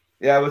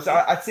 Yeah, well, so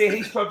I'd say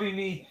he's probably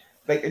me.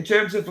 Like in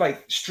terms of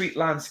like street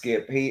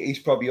landscape, he's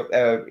probably up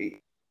there.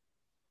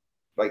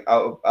 Like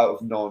out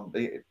of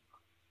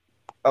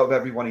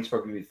everyone, he's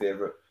probably my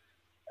favorite.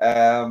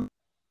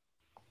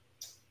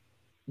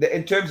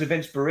 In terms of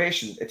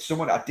inspiration, it's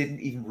someone I didn't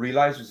even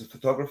realize was a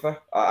photographer.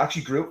 I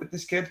actually grew up with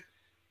this kid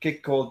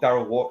called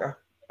Darryl Walker.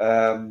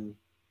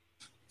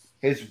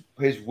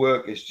 His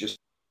work is just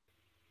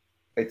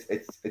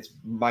it's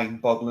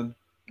mind-boggling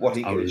what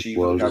he can achieve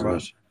with camera.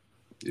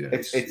 Yeah,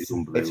 it's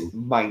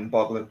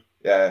mind-boggling.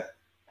 Yeah.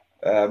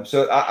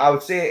 So I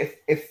would say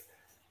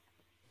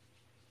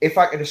if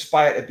I could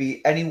aspire to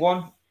be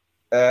anyone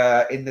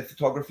in the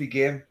photography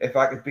game, if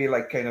I could be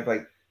like kind of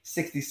like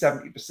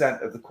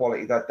 60-70% of the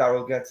quality that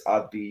Daryl gets,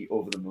 I'd be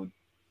over the moon.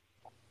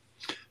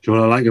 Do you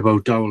know what I like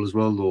about Daryl as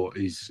well, though?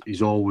 He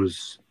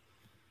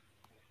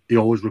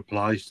always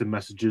replies to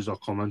messages or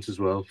comments as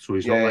well. So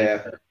he's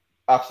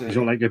absolutely. He's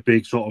not like a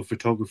big sort of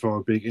photographer or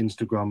a big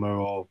Instagrammer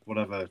or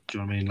whatever. Do you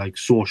know what I mean? Like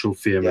social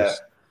famous.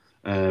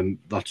 Yeah.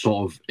 That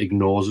sort of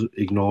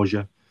ignores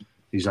you.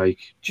 He's like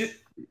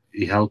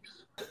he helps.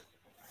 Do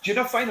you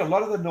not find a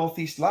lot of the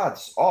Northeast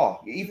lads? Oh,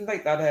 even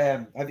like that.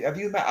 Have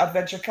you met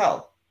Adventure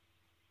Cal?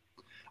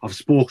 I've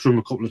spoken to him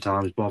a couple of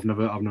times, but I've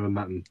never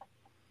met him.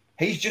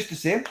 He's just the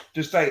same,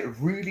 just like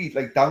really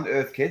like down to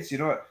earth kids, you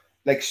know,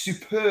 like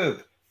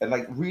superb and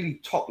like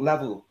really top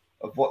level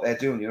of what they're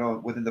doing, you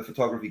know, within the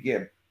photography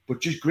game. But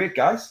just great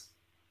guys.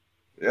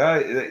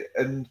 Yeah,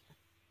 and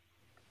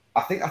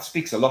I think that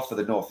speaks a lot for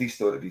the Northeast,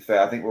 though. To be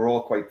fair, I think we're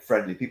all quite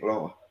friendly people,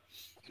 aren't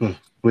we?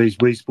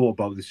 We spoke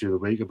about this the other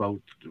week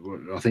about.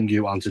 I think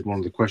you answered one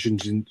of the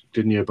questions,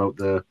 didn't you? About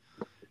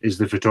is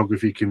the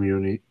photography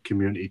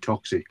community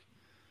toxic?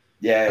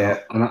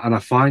 Yeah. And I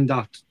find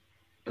that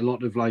a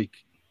lot of like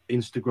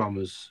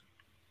Instagrammers,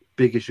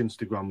 biggish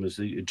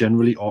Instagrammers,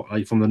 generally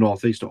like from the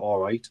Northeast are all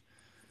right.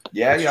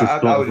 Yeah,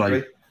 I would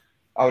agree.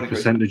 I would agree.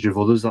 Percentage of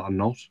others that are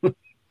not.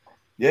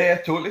 yeah,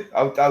 totally.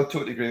 I would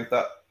totally agree with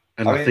that.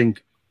 And I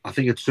think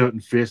it's certain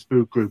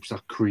Facebook groups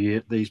that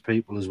create these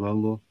people as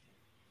well, though.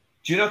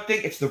 Do you not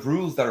think it's the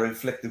rules that are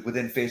inflicted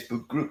within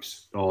Facebook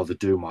groups? Oh, they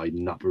do my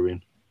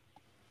nappering.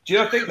 Do you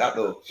not think that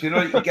though? So, you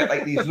know, you get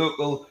like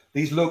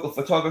these local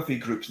photography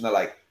groups, and they're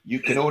like, you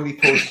can only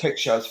post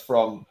pictures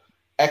from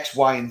X,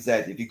 Y, and Z.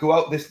 If you go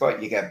out this way,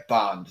 you get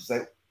banned. It's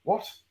like,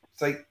 what?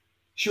 It's like,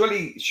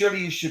 surely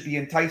you should be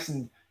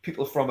enticing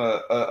people from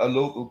a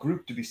local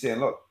group to be saying,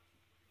 look,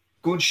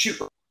 go and shoot.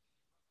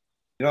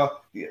 You know,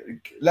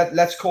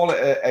 let's call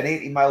it an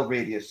 80-mile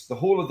radius, the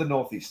whole of the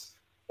Northeast,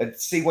 and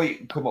see what you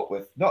can come up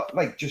with. Not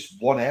like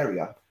just one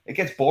area. It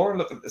gets boring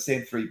looking at the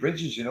same three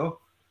bridges, you know.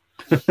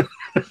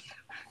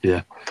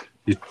 Yeah,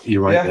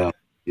 you're right there.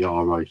 Yeah,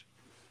 all right.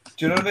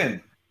 Do you know what I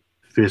mean?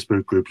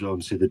 Facebook groups,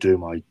 honestly, they do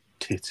my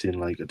tits in.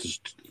 Like, I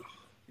just.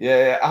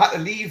 Yeah, I had to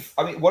leave.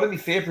 I mean, one of my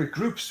favorite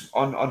groups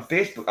on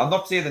Facebook. I'll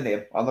not say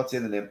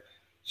the name.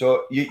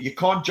 So you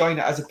can't join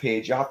it as a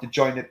page. You have to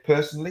join it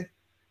personally.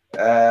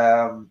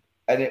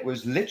 And it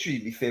was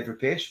literally my favorite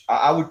page.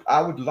 I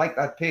would like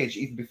that page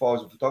even before I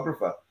was a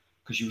photographer,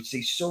 because you would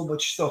see so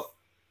much stuff.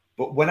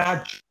 But when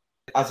I,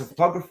 as a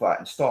photographer,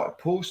 and started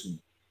posting,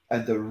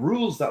 and the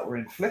rules that were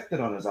inflicted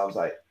on us, I was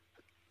like,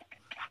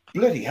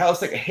 bloody hell,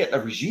 it's like a Hitler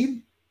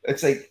regime.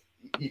 It's like,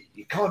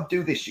 you can't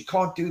do this, you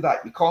can't do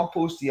that, you can't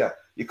post here,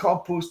 you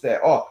can't post there.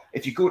 Oh,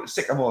 if you go to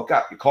Sycamore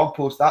Gap, you can't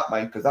post that,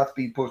 mate, because that's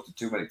been posted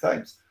too many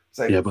times.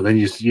 Like, yeah, but then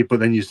you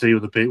see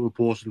other people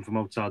posting from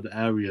outside the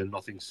area and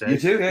nothing said. You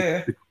do,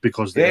 yeah.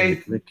 Because they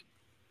click.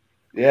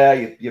 Yeah,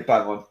 you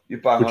bang on. You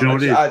bang but on. You know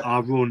what it is?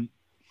 I run.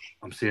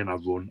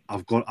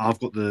 I've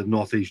got the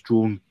Northeast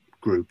Drone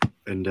group,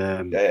 and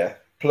I've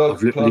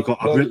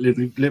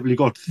literally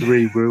got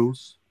 3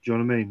 rules. Do you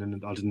know what I mean?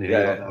 And I didn't hear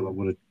that. I'm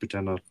going to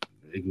pretend I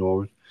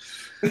ignore it.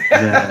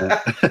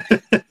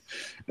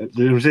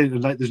 I'm saying,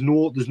 like, there's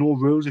no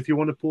rules. If you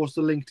want to post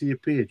a link to your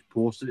page,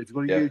 post it. If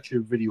you've got a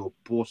YouTube video,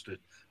 post it.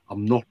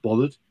 I'm not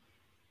bothered.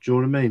 Do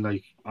you know what I mean?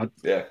 Like,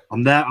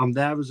 I'm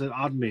there as an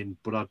admin,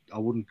 but I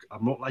wouldn't.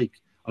 I'm not like,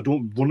 I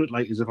don't run it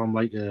like as if I'm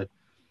like a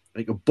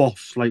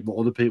boss, like what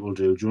other people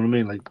do. Do you know what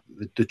I mean? Like,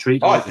 the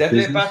treat like a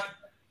business.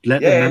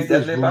 Let the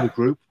members run the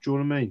group. Do you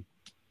know what I mean?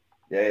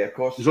 Yeah, of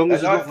course. As long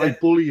as it's not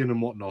like bullying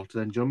and whatnot,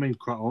 then do you know what I mean?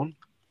 Crack on.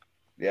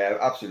 Yeah,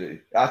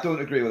 absolutely. I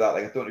don't agree with that.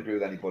 Like, I don't agree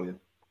with any bullying.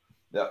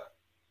 Yeah.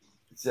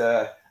 It's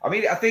I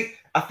mean, I think.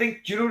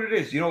 Do you know what it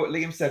is? You know what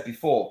Liam said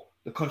before?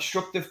 The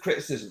constructive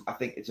criticism. I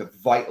think it's a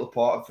vital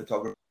part of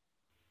photography.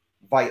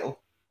 Vital.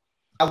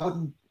 I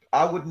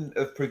wouldn't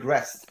have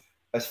progressed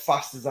as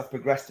fast as I've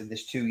progressed in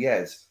this 2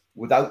 years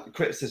without the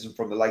criticism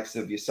from the likes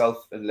of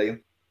yourself and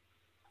Liam.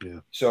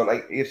 Yeah. So,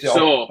 like,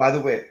 by the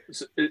way,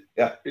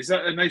 is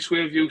that a nice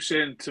way of you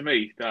saying to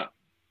me that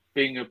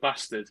being a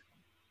bastard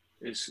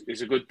is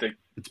a good thing?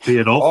 It's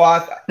paying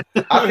off.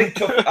 Oh, I think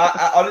tough.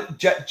 I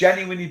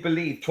genuinely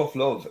believe tough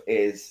love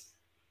is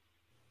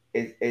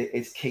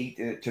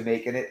key to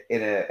making it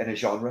in a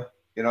genre.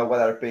 You know,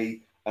 whether it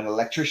be an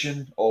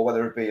electrician or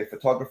whether it be a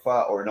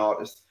photographer or an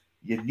artist,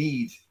 you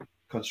need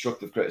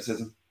constructive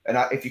criticism. And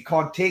if you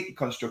can't take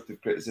constructive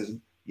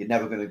criticism, you're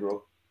never going to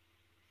grow.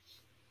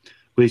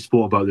 We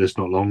spoke about this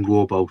not long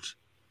ago about,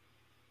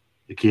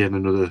 again,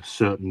 another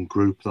certain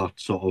group that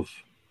sort of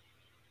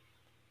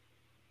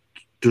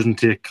doesn't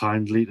take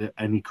kindly to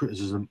any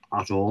criticism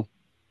at all.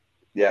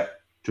 Yeah.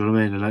 Do you know what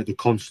I mean? And like the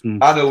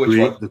constant, I know which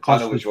one. The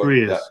constant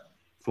praise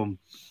from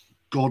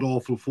god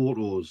awful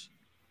photos.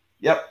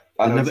 Yep.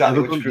 They're never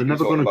going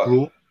to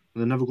grow.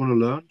 They're never going to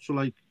learn. So,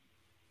 like,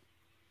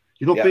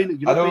 you're not being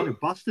a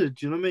bastard.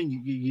 Do you know what I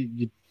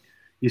mean?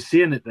 You're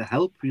saying it to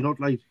help. You're not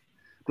like,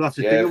 But that's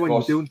the Yeah, thing of when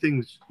course. you're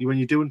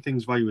doing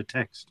things via a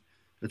text,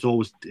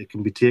 it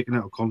can be taken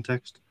out of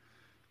context.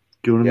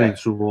 Do you know what I mean?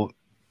 So,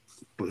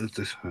 but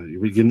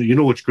you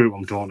know which group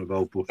I'm talking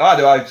about. But I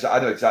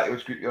know exactly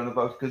which group you're on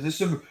about because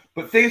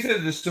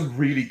there's some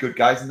really good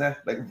guys in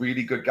there, like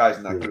really good guys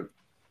in that group.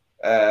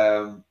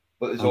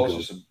 But there's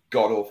also some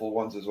god awful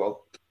ones as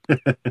well.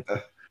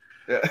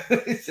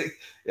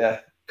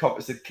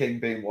 Composite King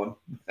being one.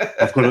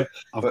 I've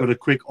got a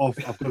quick off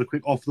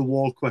the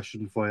wall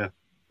question for you.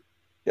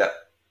 Yeah.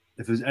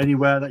 If there's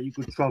anywhere that you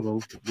could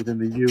travel within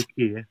the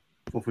UK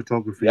for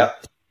photography,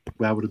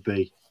 where would it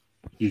be?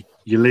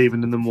 You're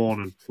leaving in the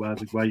morning. Where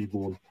are you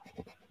going?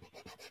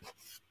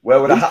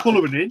 Where would I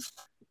colouring in?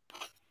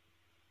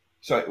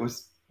 Sorry,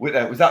 was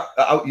that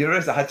out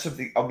yours? I had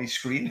something on my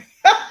screen.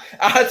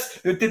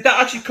 Did that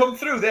actually come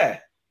through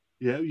there?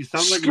 Yeah, you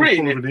sound like you were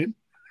colouring in.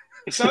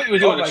 It sounded like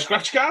you were doing a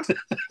scratch card.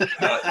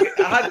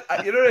 I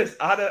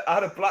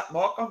had a black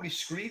mark on my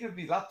screen of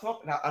my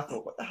laptop, and I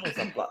thought, what the hell is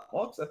that black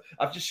mark? So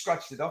I've just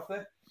scratched it off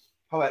there.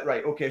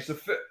 Right, okay. So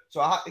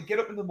I had to get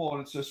up in the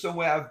morning. So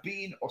somewhere I've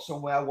been or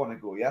somewhere I want to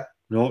go. Yeah.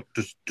 No,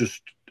 just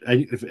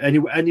anywhere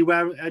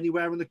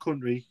in the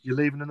country. You're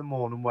leaving in the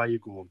morning. Where are you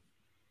going?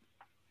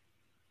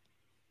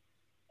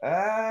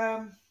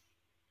 I'd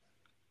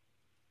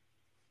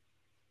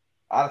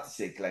have to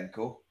say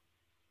Glencoe.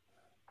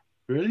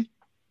 Really?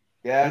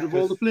 Yeah. Out of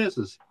all the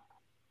places?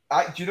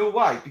 Do you know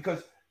why?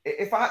 Because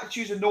if I had to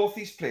choose a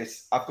northeast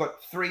place, I've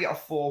got 3 or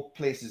 4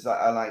 places that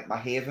are like my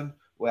haven,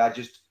 where I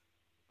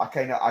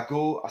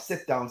go, I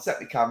sit down, set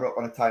my camera up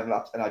on a time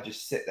lapse, and I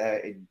just sit there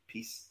in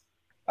peace.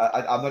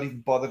 I'm not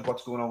even bothered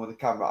what's going on with the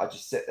camera. I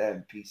just sit there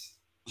in peace.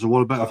 So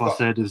what about if I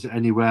said, is there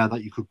anywhere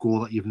that you could go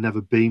that you've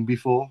never been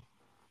before?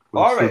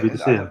 Would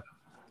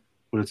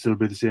it still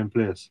be the same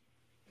place?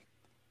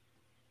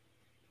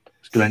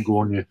 Is Glencoe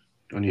on your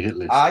hit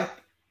list?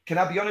 Can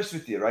I be honest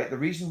with you, right? The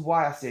reason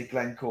why I say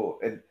Glencoe,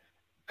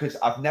 because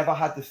I've never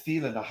had the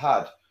feeling I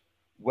had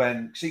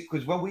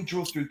because when we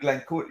drove through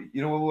Glencoe,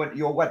 you know, when we went to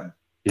your wedding?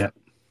 Yeah.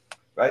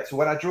 Right? So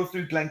when I drove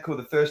through Glencoe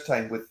the first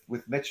time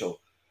with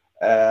Mitchell,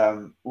 we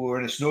were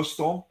in a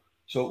snowstorm,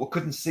 so we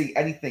couldn't see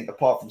anything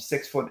apart from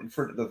 6 foot in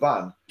front of the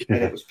van,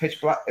 and it was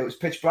pitch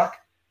black.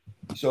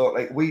 So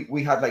like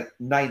we had like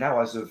 9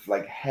 hours of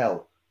like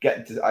hell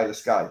getting to the Isle of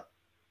Skye.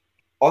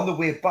 On the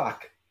way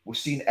back, we're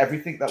seeing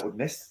everything that we'd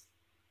missed.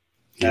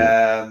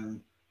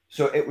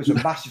 So it was a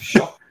massive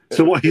shock.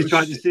 So what he's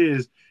trying to say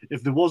is,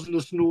 if there wasn't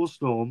a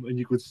snowstorm and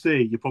you could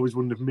see, you probably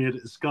wouldn't have made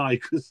it to Skye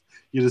because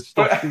you'd have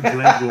stopped in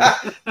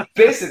Glencoe.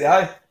 Basically,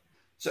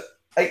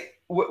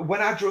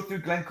 when I drove through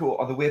Glencoe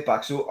on the way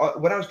back, so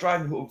when I was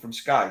driving home from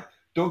Skye,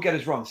 don't get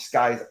us wrong,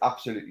 Skye is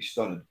absolutely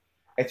stunning.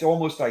 It's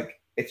almost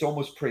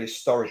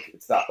prehistoric.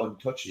 It's that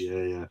untouched.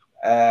 Yeah.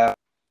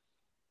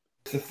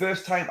 It's the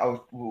first time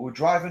we were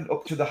driving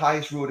up to the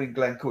highest road in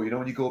Glencoe. You know,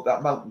 when you go up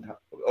that mountain,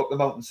 up the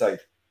mountainside.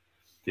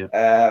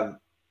 Yeah.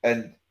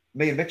 And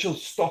me and Mitchell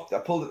stopped. I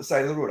pulled at the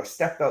side of the road. I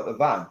stepped out the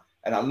van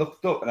and I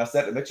looked up and I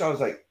said to Mitchell, I was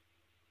like,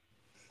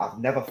 I've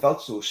never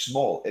felt so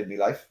small in my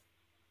life.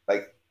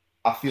 Like,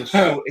 I feel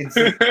so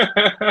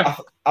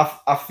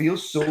I feel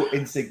so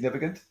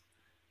insignificant.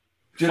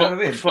 Do you know what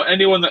I mean? For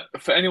anyone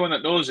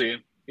that knows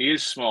Ian, he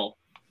is small.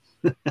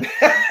 That's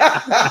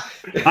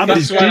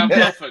why I'm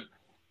laughing.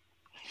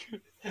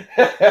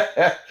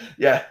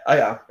 Yeah, I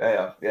am.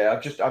 Yeah,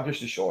 I'm just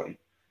a shorty.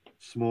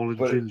 Small and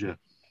ginger.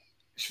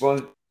 Small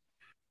and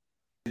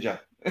ginger.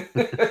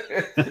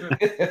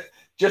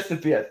 Just a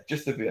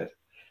beard.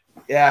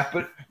 Yeah,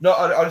 but no,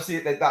 honestly,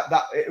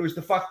 that it was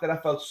the fact that I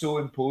felt so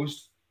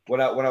imposed when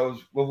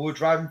we were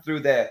driving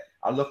through there.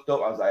 I looked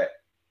up, I was like,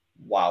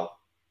 wow.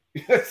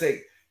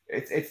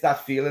 It's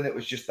that feeling. It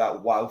was just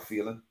that wow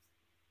feeling.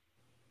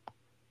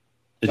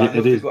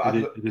 It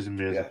is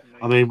amazing. Yeah.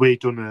 I mean, we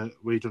done a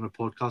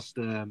podcast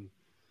a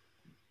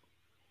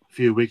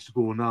few weeks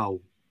ago now.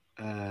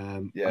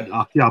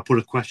 I put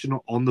a question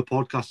on the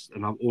podcast,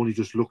 and I've only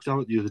just looked at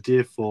it the other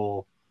day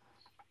for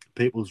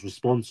people's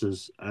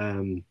responses.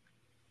 And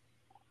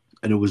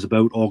it was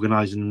about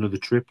organising another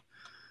trip,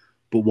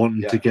 but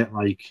wanting to get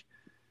like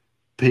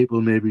people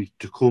maybe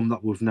to come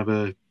that we've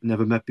never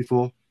met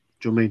before.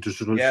 Do you know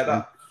what I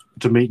mean?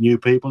 To meet new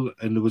people,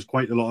 and there was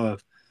quite a lot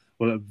of.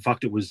 Well, in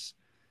fact, it was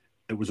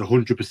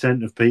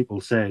 100% of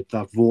people said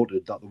that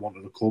voted that they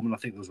wanted to come, and I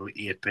think there was like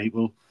 8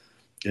 people.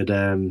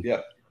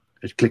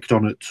 It clicked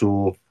on it,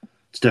 so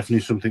it's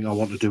definitely something I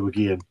want to do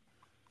again.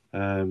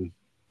 I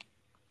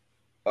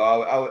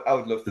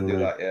would love to do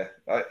that. Yeah,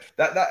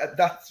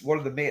 that's one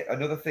of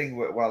another thing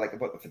what I like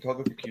about the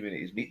photography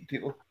community is meeting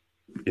people.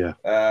 Yeah.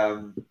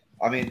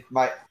 I mean,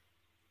 my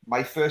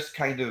first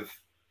kind of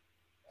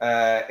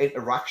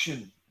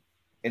interaction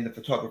in the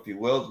photography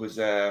world was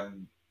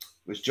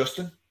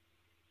Justin.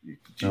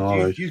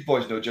 You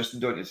boys know Justin,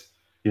 don't you?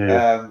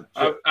 Yeah.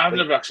 I've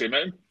never actually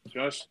met him, to be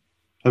honest.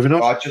 Have you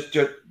not?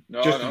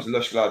 Justin's a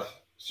lush lad.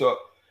 So,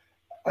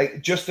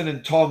 like Justin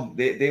and Tom,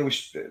 they were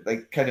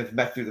like kind of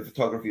met through the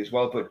photography as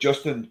well. But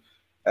Justin,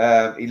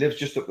 he lives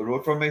just up the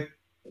road from me,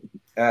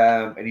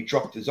 and he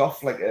dropped us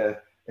off like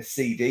a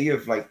CD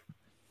of like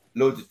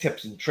loads of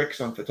tips and tricks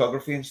on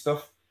photography and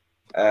stuff.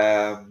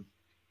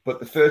 But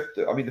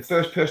the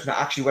first person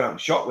I actually went out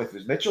and shot with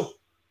was Mitchell.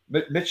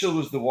 Mitchell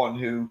was the one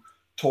who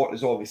taught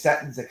us all the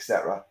settings,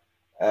 etc.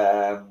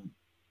 And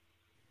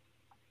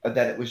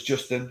then it was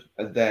Justin,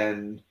 and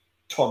then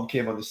Tom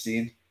came on the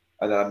scene,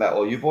 and then I met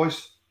all you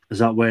boys. Is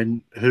that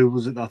who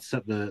was it that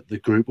set the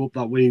group up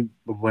that we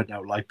went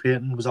out light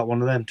painting? Was that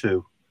one of them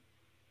too?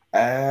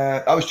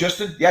 That was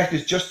Justin. Yeah,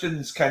 because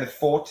Justin's kind of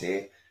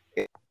forte.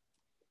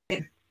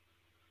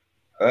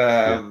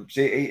 So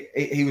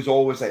he was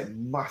always like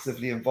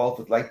massively involved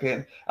with light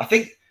painting.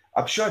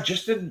 I'm sure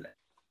Justin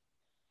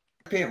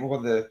painted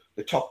one of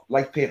the top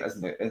light painters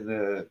in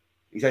the.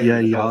 He's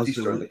he has.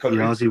 He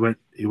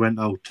went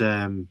out.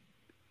 I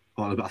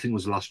think it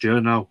was last year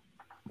now.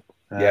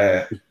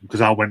 Because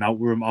I went out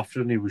with him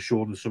after, and he was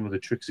showing us some of the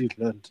tricks he'd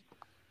learned.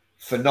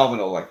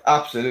 Phenomenal, like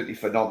absolutely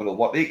phenomenal.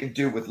 What they can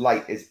do with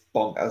light is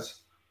bonkers.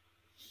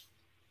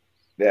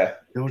 Yeah,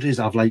 you know what it is?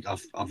 I've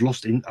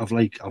lost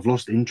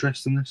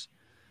interest in this.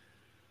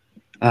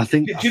 I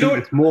think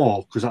it's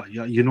more because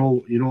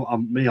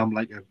I'm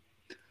like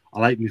I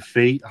like my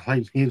feet. I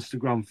like my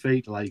Instagram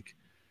feet. Like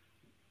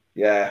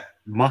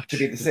match to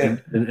be the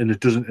same, and it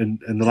doesn't,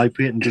 and the light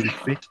painting doesn't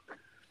fit.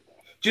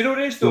 Do you know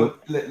what it is though,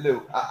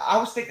 Lou? I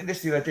was thinking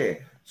this the other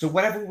day. So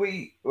whenever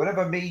me,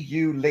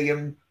 you,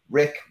 Liam,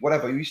 Rick,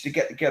 whatever, we used to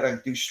get together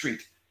and do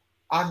street.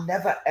 I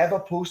never ever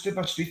posted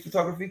my street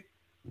photography,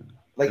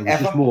 like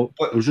ever.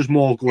 It was just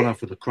more going out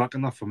for the crack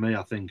and that for me,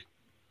 I think.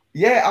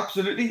 Yeah,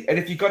 absolutely. And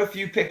if you got a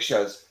few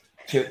pictures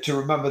to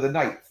remember the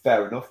night,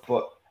 fair enough.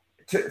 But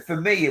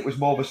for me, it was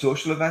more of a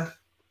social event.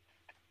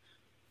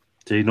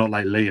 Do you not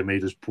like Liam? He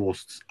just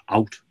posts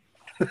out.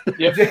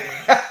 Yep.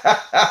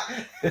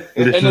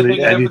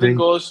 Everything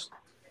goes.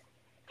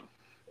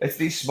 It's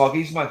these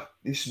smoggies, man.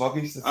 These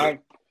smoggies. I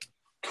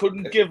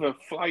couldn't give a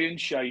flying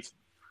shite.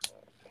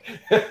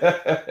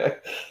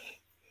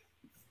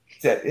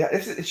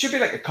 It should be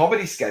like a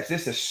comedy sketch.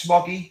 This is a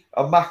Smoggy,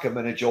 a Mackham,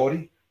 and a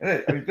Geordie.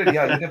 I mean, bloody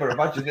hell, you never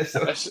imagined this.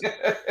 A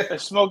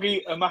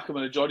Smoggy, a Mackham,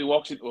 and a Geordie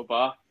walks into a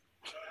bar.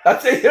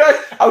 That's it. You know,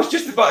 I was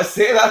just about to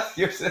say that.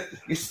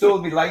 You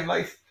stole me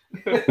limelight.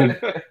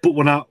 But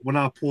when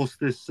I post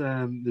this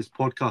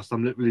podcast,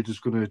 I'm literally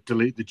just going to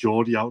delete the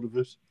Geordie out of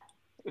it.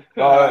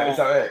 Oh, is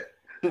that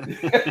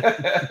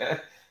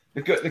right?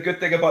 The good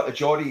thing about the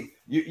Geordie,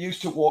 you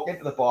used to walk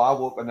into the bar, I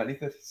walk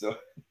underneath it. So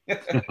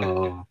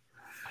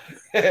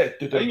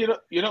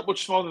you're not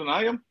much smaller than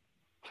I am.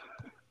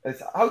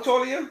 How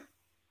tall are you?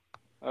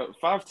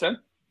 5'10".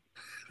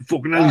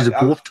 Fucking hell, you're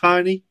both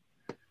tiny.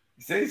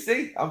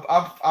 See, I'm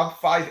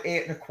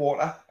 5'8" and a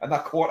quarter, and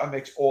that quarter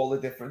makes all the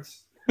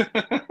difference. Is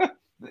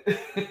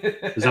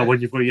that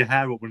when you've got your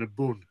hair up in a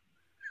bun?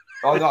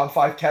 Oh no, I'm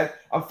 5'10".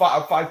 I'm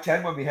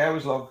 5'10" when my hair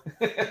was long.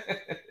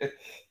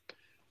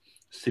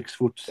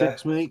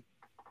 6'6", mate.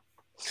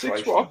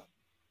 6 what?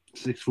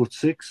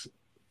 6'6".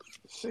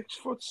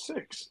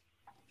 6'6".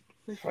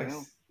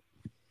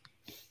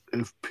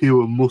 Of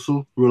pure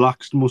muscle,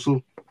 relaxed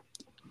muscle.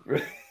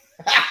 I'm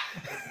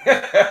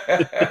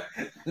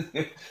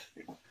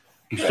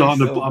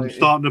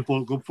starting to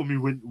bulk up for me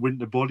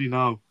winter body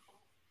now.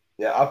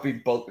 Yeah, I've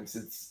been bulking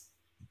since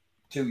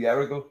 2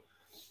 years ago.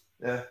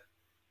 Yeah,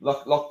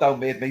 lockdown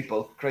made me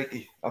bulk.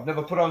 Crikey, I've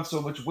never put on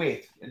so much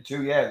weight in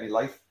 2 years in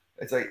my life.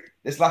 It's like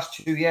this last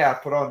 2 years, I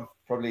put on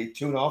probably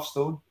 2.5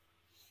 stone.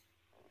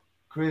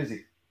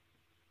 Crazy.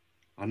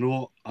 I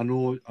know.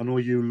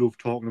 You love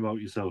talking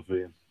about yourself,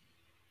 Ian.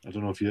 I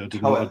don't know if you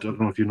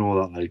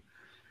know that, like.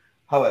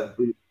 However,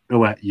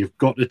 you've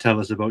got to tell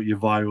us about your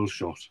viral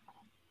shot.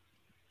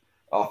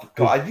 Oh, for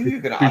God, I knew you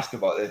were going to ask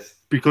about this.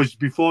 Because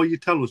before you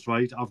tell us,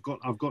 right, I've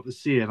got to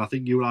say, and I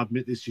think you'll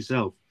admit this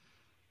yourself,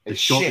 the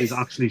shot is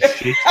actually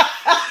shit.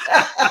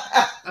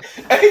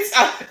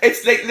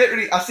 It's like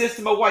literally, I said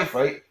to my wife,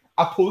 right,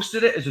 I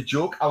posted it as a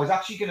joke. I was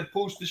actually going to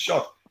post the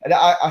shot, and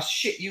I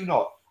shit you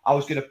not, I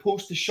was going to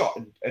post the shot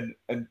and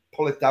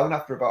pull it down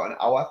after about an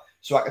hour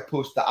so I could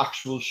post the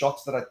actual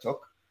shots that I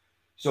took.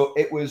 So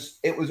it was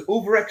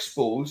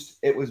overexposed.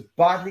 It was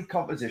badly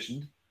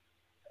compositioned.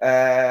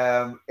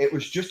 It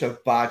was just a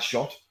bad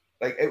shot.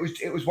 Like it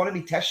was one of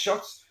my test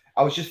shots.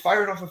 I was just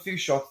firing off a few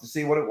shots to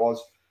see what it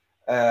was.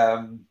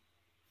 And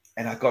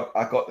I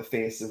got the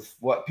face of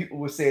what people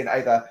were saying,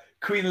 either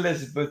Queen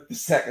Elizabeth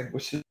II,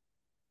 which is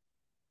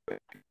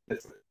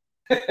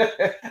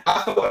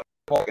I thought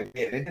fucking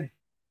hated it.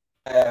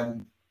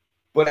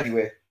 But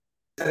anyway,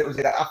 it was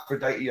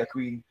Aphrodite or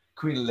Queen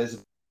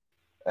Elizabeth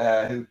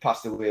who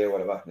passed away or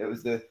whatever. It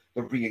was the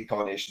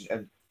reincarnation,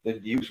 and the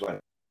news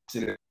went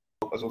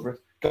over it.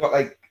 Got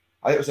like,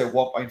 I think it was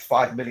like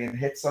 1.5 million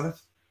hits on it.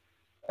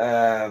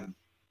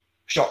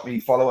 Shot me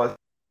followers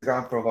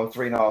from about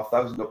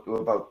 3,500 up to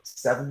about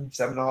 7.5,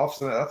 something like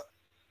that.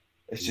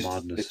 It's just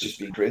madness. It's just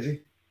been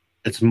crazy.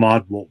 It's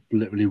mad what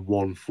literally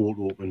one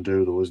photo can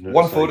do, though, isn't it?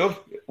 One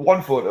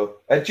photo.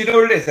 Do you know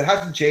what it is? It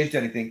hasn't changed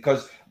anything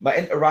because my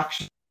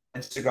interactions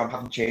on Instagram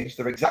haven't changed.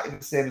 They're exactly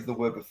the same as they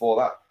were before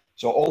that.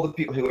 So all the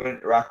people who are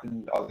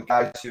interacting are the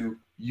guys who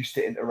used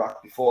to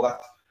interact before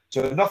that.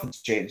 So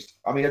nothing's changed.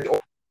 I mean,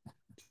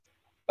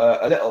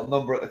 a little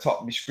number at the top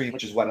of my screen,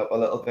 which has went up a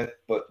little bit,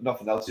 but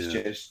nothing else has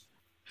changed.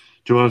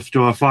 Do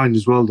I find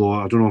as well, though,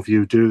 I don't know if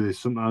you do this,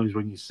 sometimes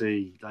when you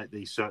see like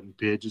these certain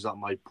pages that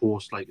might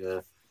post like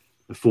a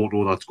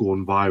photo that's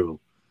going viral,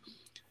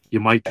 you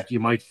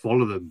might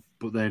follow them,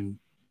 but then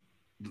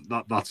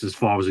that's as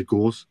far as it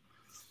goes.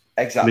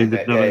 Exactly. I mean,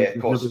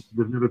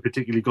 they've never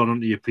particularly gone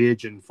onto your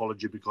page and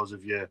followed you because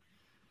of your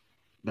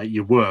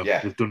work.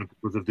 Yeah. They've done it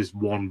because of this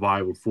one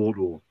viral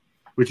photo,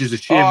 which is a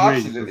shame. Oh, really,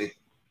 absolutely.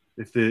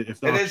 If they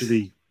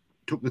actually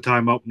took the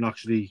time out and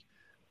actually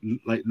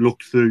like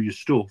looked through your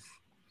stuff,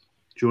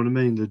 do you know what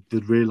I mean?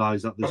 They'd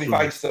realise that there's probably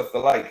find stuff they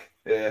like.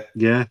 Yeah.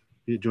 Yeah.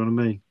 Do you know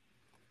what I mean?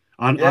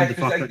 And the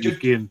fact that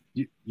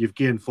you've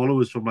gained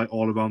followers from like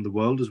all around the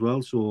world as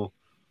well. So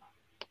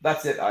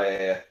that's it.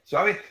 So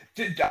I mean,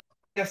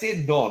 I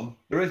say none.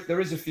 There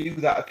is a few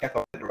that have kept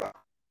on interact,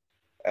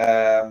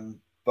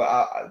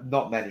 but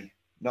not many.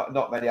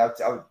 Not many.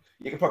 You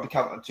can probably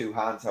count on two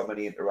hands how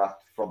many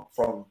interact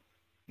from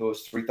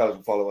those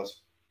 3,000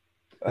 followers.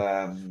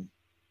 But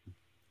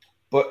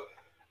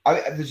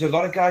there's a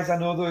lot of guys I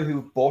know though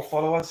who bought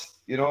followers,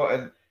 you know,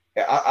 and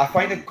I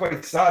find it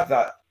quite sad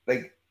that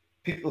like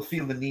people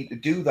feel the need to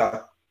do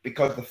that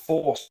because they're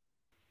forced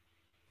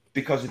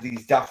because of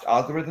these daft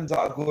algorithms that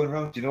are going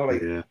around, you know,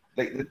 like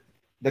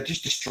they're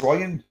just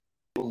destroying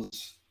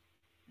people's.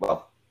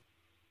 Well,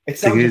 it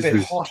sounds a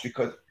bit harsh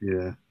because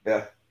yeah.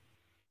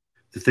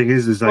 The thing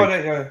is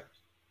like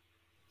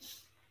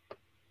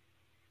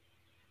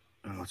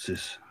what's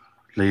this?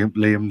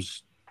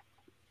 Liam's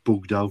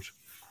bugged out.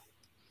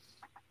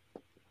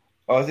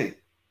 Oh, is he?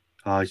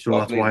 So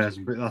that's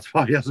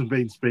why he hasn't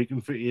been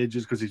speaking for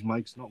ages, because his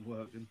mic's not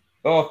working.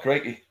 Oh,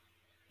 crikey.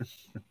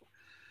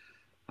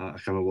 I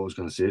can't remember what I was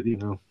going to say to you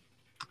now.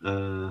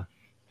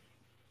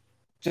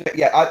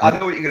 Yeah, I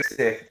know what you're going to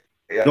say.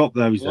 Yeah. Oh,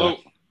 there he's there.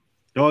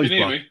 Oh, he's can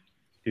you back. Hear me?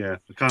 Yeah,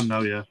 I can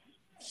now, yeah.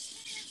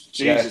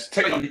 Jesus,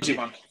 technology,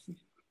 man.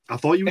 I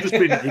thought you were just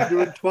being an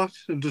ignorant twat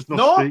and just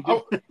not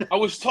speaking. I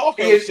was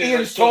talking.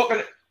 Ian's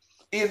talking.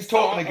 Ian's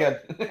talking again.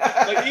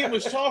 Like Ian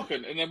was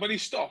talking, and then when he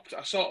stopped,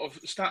 I sort of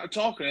started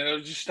talking, and I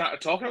just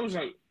started talking. I was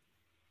like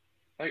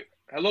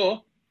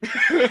hello.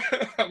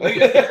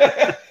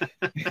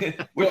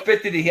 Which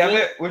bit did he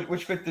hear?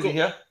 Which bit did he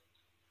hear?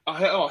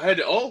 I heard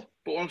it all.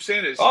 But what I'm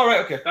saying is, all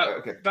right, okay,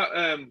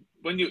 that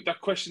when you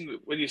that question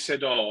when you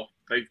said,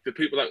 like the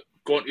people that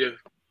go onto your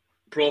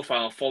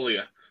profile follow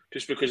you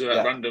just because of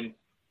that random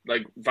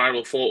like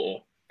viral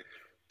photo,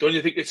 don't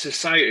you think it's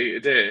society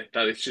today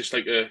that it's just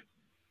like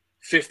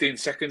 15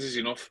 seconds is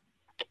enough?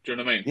 Do you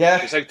know what I mean?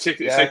 Yeah. It's like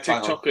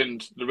TikTok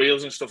and the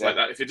reels and stuff like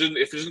that. If it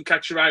doesn't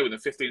catch your eye within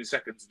 15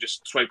 seconds,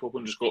 just swipe up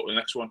and just go to the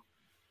next one.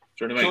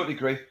 Do you know what I mean? Totally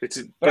agree. It's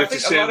the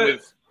same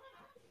with.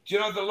 Do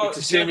you know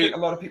a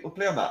lot of people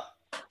play on that?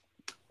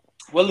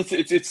 Well,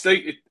 it's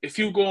like if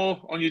you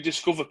go on your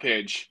Discover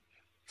page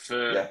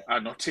for I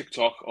don't know,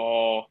 TikTok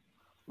or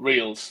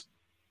Reels,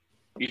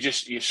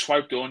 you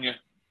swipe, don't you?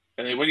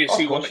 And then when you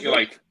see one that you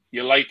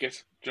like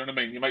it. Do you know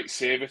what I mean? You might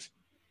save it.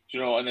 Do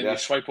you know? And then you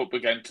swipe up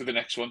again to the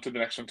next one, to the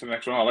next one, to the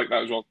next one. I like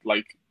that as well.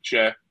 Like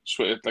share,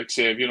 like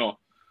save. You know.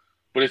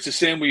 But it's the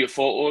same with your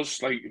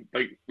photos. Like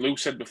Lou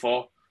said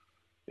before,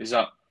 is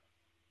that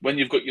when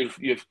you've got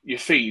your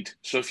feed.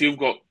 So if you've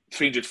got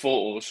 300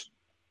 photos,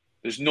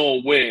 there's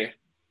no way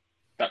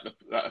that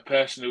a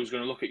person who's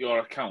going to look at your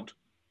account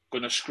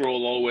going to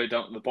scroll all the way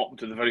down to the bottom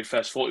to the very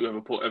first photo you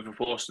ever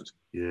posted.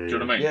 Yeah, do you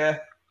know what I mean?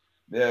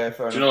 Yeah,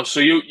 fair enough. Do you know? So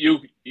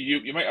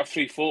you might have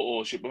 3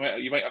 photos,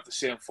 but you might have the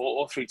same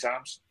photo 3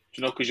 times.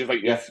 Do you know? Because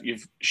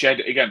you've shared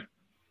it again.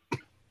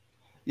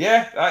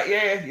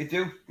 Yeah, you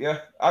do. Yeah,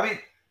 I mean,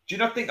 do you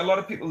not think a lot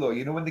of people though?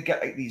 You know, when they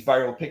get like these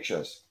viral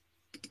pictures,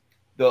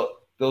 they'll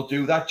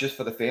do that just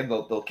for the fame.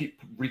 They'll keep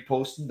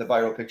reposting the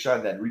viral picture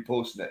and then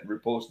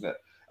reposting it.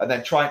 And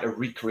then trying to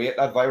recreate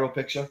that viral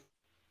picture.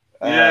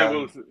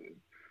 Well,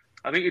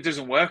 I think it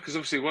doesn't work because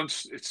obviously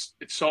once it's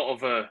sort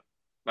of a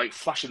like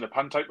flash in the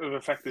pan type of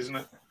effect, isn't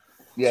it?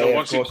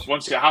 Yeah. So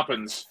once it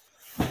happens,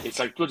 it's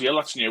like bloody hell,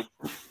 that's new,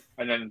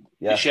 and then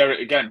you share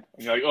it again,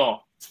 and you're like,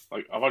 oh,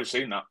 like I've already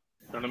seen that.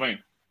 You know what I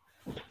mean?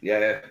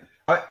 Yeah.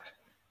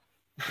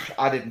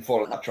 I didn't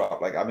fall in that trap.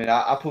 Like, I mean,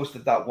 I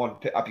posted that one.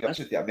 I'll be honest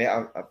with you, mate.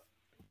 I'm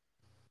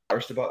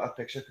embarrassed about that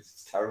picture because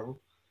it's terrible.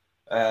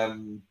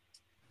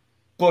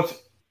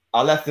 But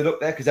I left it up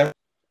there because everyone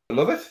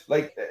love it.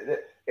 Like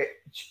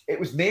it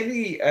was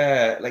mainly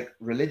like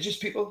religious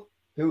people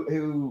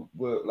who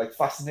were like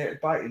fascinated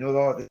by it. You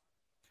know,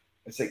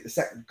 it's like the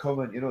second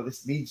coming. You know,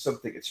 this means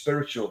something. It's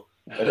spiritual.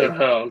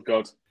 Oh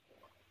God.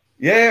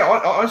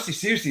 Yeah, honestly,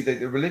 seriously,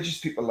 the religious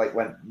people like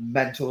went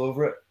mental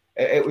over it.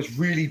 It was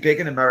really big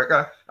in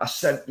America. I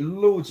sent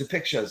loads of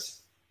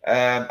pictures.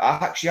 I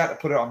actually had to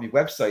put it on my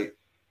website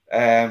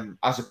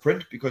as a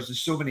print because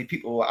there's so many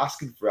people who were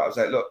asking for it. I was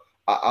like, look,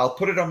 I'll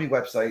put it on my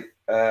website.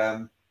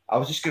 I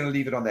was just going to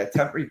leave it on there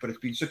temporary, but it's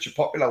been such a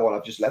popular one,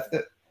 I've just left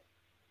it.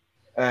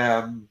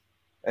 And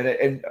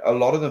a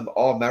lot of them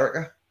are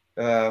America.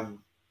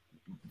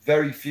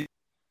 Very few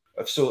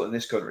have sold in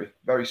this country.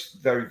 Very,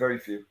 very, very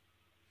few.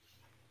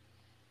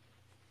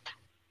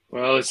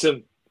 Well, it's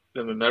them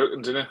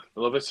Americans, innit?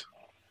 They love it.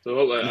 They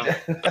look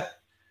like that.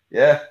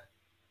 Yeah,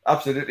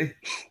 absolutely.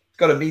 It's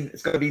got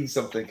to mean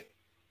something.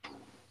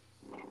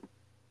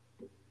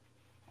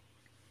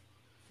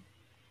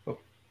 Oh.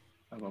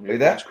 Hang on, Are you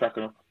there?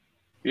 cracking up.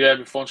 Yeah,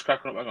 my phone's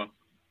cracking up. Hang on.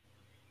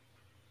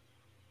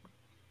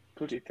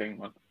 Bloody thing,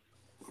 man.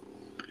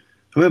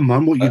 Hey,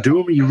 man, what you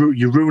doing?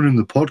 You're ruining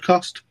the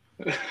podcast.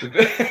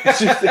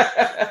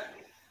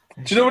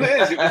 Do you know what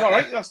it is? It was all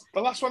right. That's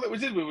the last one that we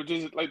did. We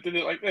did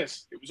it like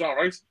this. It was all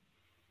right.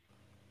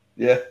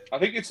 Yeah. I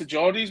think it's the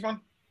Geordies,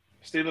 man.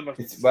 Stealing my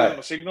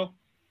signal.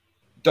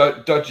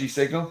 Dodgy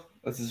signal.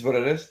 This is what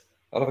it is.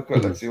 I'll have a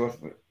quick look, see what.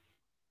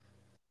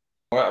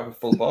 All right, I'm a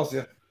full boss,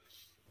 yeah.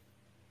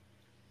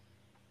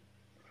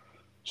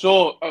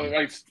 So,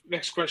 right,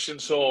 next question.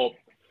 So,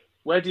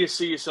 where do you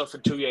see yourself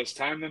in 2 years'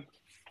 time then?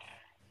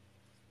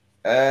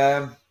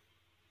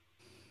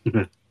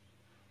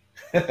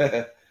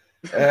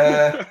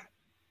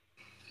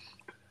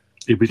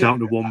 He'll be down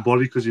to one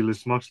body because he'll have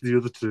smashed the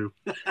other two.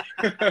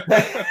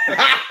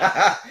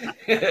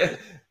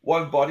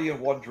 One body and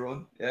one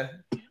drone. Yeah.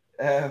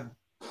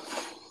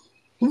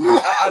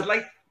 I'd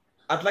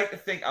like to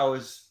think I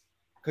was,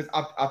 because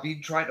I've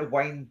been trying to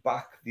wind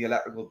back the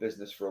electrical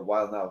business for a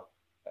while now.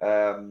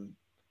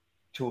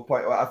 To a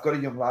point where I've got a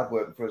young lad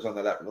working for us on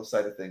the electrical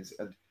side of things,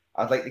 and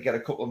I'd like to get a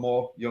couple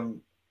more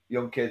young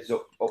kids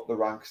up the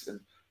ranks and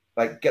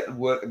like get them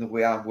working the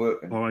way I'm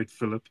working. All right,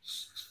 Philip.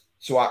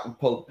 So I can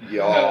pull.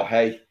 Yeah,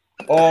 hey.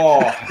 Oh,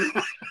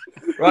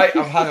 right.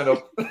 I'm hanging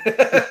up.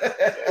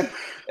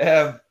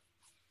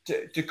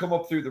 To come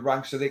up through the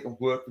ranks so they can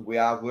work the way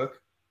I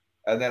work,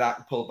 and then I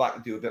can pull back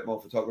and do a bit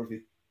more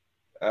photography.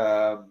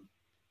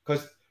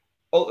 Because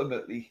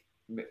ultimately,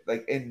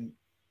 like in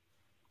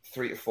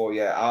 3 to 4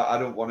 years, I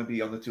don't want to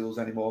be on the tools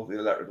anymore, the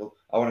electrical.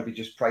 I want to be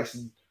just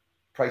pricing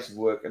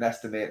work and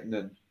estimating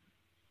and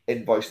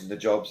invoicing the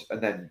jobs,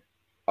 and then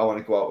I want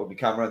to go out with my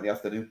camera in the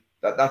afternoon.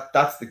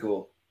 That's the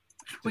goal.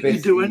 What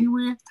you do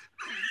anyway?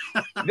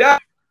 Yeah,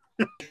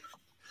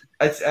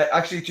 it's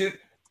actually,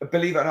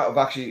 believe it or not,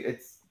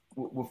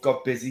 we've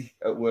got busy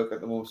at work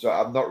at the moment, so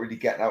I'm not really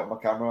getting out with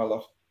my camera a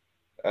lot.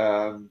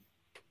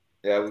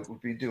 Yeah,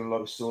 we've been doing a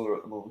lot of solar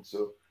at the moment.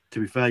 So to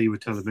be fair, you were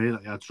telling me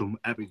that you had some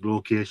epic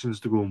locations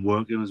to go and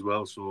work in as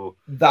well. So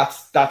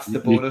that's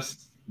the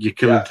bonus. You're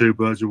killing two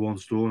birds with one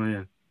stone, aren't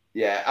you?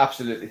 Yeah,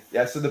 absolutely.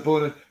 Yeah, so the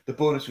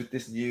bonus with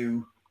this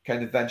new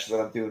kind of venture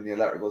that I'm doing, the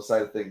electrical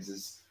side of things,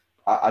 is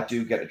I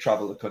do get to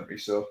travel the country.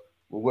 So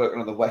we're working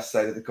on the west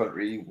side of the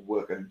country. We're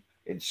working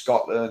in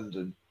Scotland,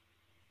 and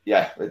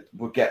yeah,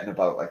 we're getting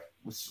about. Like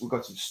we've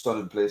got some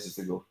stunning places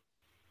to go.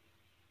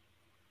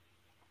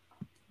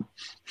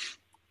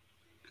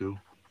 Cool.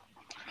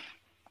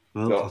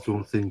 Well, I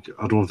don't think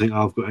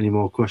I've got any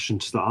more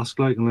questions to ask,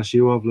 like, unless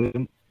you have,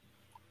 Liam.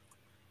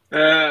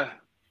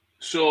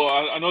 So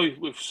I know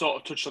we've sort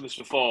of touched on this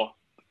before.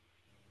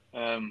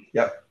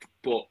 Yeah.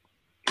 But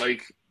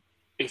like,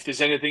 if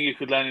there's anything you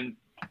could learn in,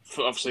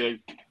 for obviously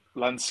like,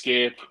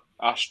 landscape,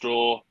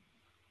 astro,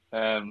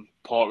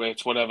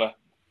 portraits, whatever.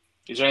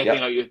 Is there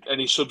anything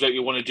any subject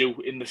you want to do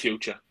in the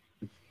future?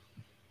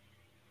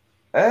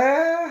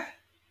 Like,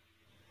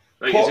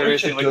 is there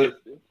anything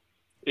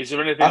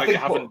like you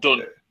haven't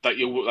done that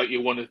you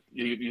want to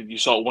you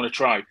sort of want to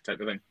try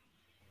type of thing?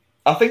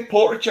 I think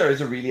portraiture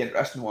is a really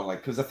interesting one, like,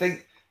 because I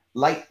think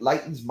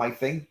lighting's my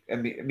thing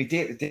and me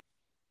day to day.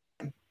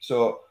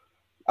 So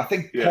I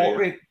think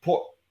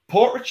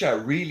portraiture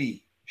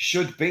really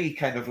should be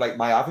kind of like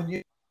my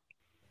avenue,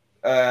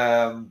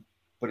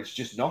 but it's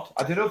just not.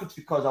 I don't know if it's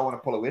because I want to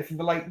pull away from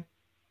the lighting,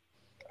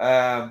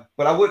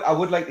 but I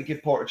would like to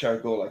give portraiture a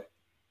go, like.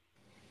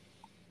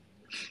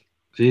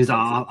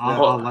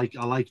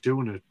 I like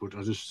doing it, but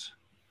I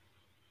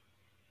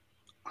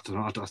don't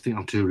know. I think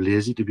I'm too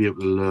lazy to be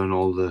able to learn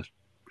all the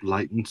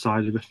lighting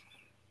side of it.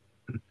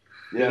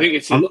 Yeah. I think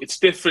it's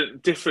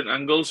different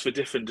angles for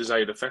different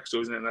desired effects,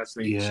 isn't it? That's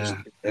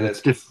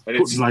it's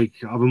different. Like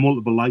having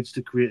multiple lights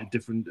to create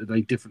different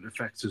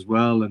effects as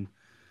well, and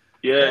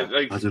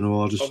like I don't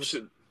know.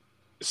 Obviously,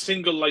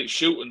 single light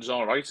shooting's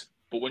all right,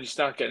 but when you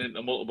start getting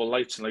into multiple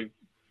lights and like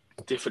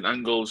different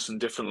angles and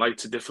different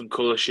lights and different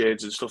color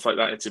shades and stuff like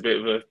that, it's a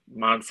bit of a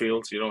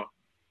minefield, you know.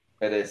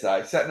 It is.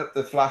 Setting up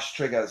the flash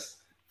triggers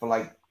for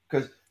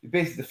because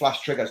basically the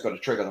flash trigger's got to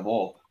trigger them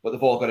all, but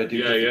they've all got to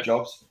do different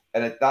jobs,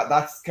 and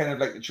that's kind of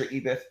like the tricky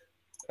bit.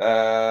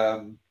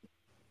 I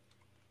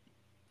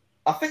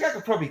think I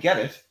could probably get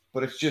it,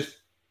 but it's just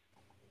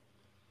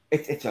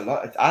it's a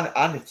lot,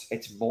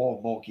 it's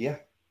more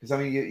gear, because I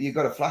mean you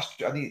got a flash.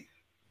 I mean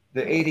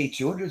the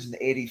AD200s and the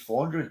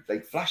AD400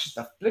 like flashes,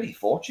 they're bloody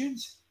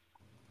fortunes.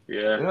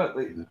 Yeah. You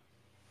know,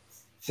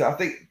 so I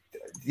think,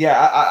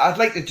 I'd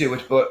like to do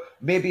it, but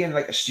maybe in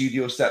like a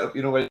studio setup,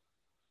 you know, where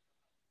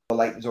the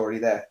lighting's already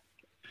there.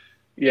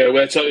 Yeah,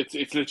 where it's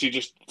literally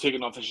just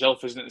taking off the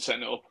shelf, isn't it, and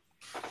setting it up.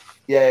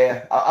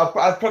 Yeah.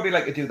 I'd probably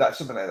like to do that,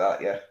 something like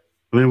that. Yeah.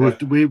 I mean,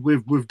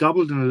 we've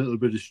dabbled in a little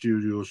bit of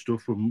studio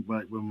stuff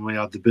when we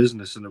had the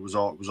business, and it was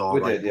all we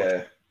right. Did,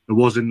 yeah. It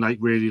wasn't like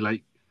really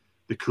like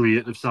the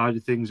creative side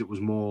of things. It was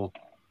more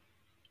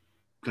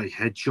like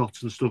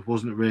headshots and stuff,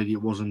 wasn't it? Really,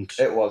 it wasn't.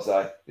 It was,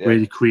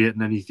 really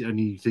creating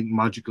anything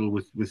magical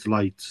with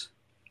lights.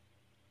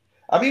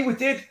 I mean, we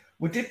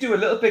did do a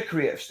little bit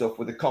creative stuff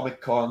with the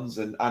Comic Cons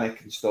and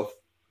Anik and stuff,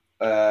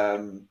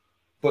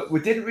 but we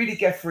didn't really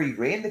get free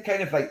reign. They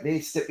kind of like they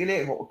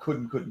stipulated what we could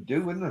and couldn't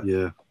do, wouldn't they?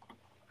 Yeah.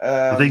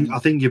 I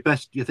think your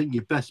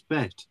best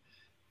bet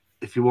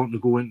if you want to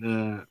go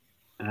into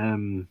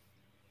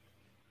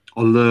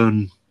or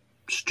learn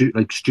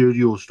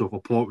studio stuff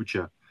or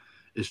portraiture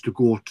is to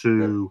go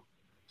to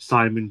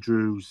Simon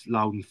Drew's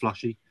Loud and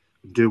Flashy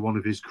and do one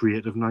of his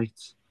creative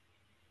nights,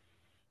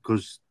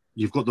 because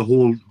you've got the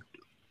whole.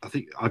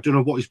 I don't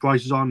know what his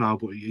prices are now,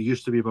 but it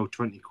used to be about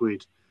 20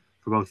 quid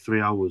for about 3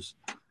 hours.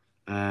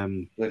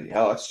 Bloody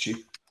hell, that's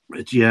cheap.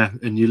 And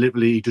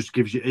he just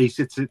gives you. He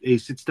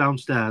sits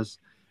downstairs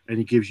and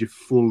he gives you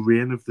full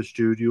reign of the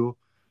studio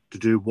to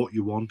do what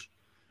you want.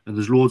 And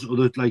there's loads of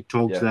other like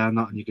talks there and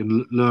that, and you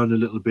can learn a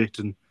little bit.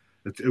 And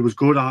it was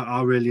good.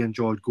 I really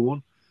enjoyed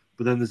going.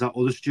 But then there's that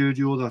other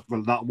studio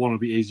that one will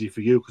be easy for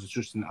you because it's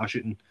just in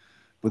Ashington.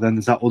 But then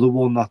there's that other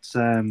one that's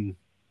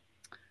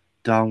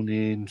down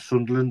in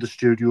Sunderland, the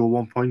Studio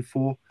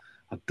 1.4.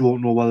 I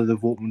don't know whether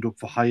they've opened up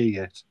for hire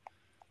yet,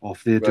 or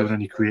if they're doing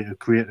any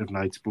creative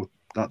nights. But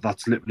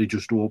that's literally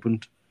just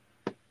opened.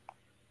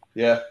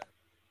 Yeah.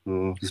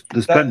 So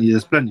there's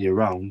plenty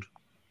around.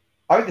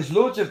 I mean, there's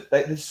loads of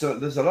there's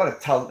a lot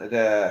of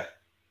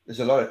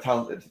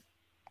talented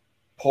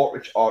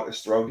portrait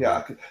artists around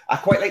here. I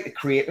quite like the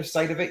creative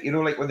side of it. You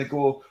know, like when they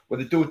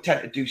don't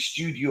tend to do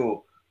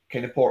studio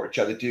kind of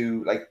portraiture, they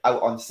do like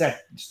out on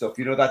set and stuff.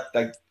 You know that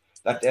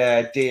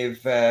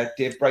Dave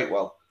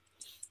Brightwell.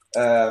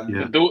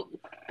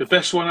 The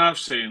best one I've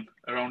seen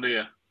around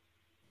here,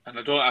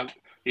 and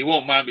he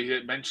won't mind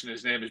me mentioning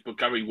his name, but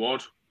Gary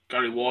Ward.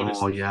 Gary Ward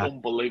is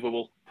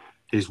unbelievable.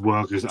 His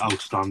work is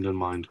outstanding,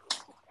 mind.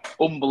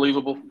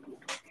 Unbelievable.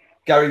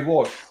 Gary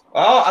Ward.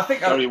 Oh, I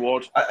think Gary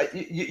Ward.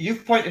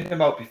 You've pointed him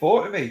out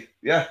before to me.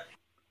 Yeah.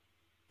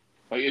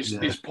 Like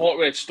his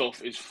portrait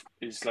stuff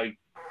is like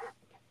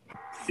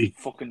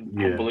fucking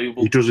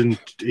unbelievable. He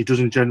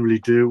doesn't generally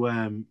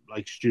do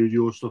like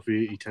studio stuff.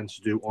 He tends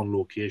to do on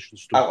location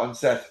stuff. Out on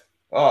set.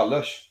 Oh,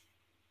 lush.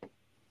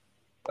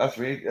 That's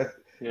really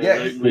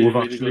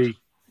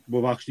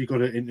we've actually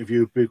got an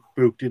interview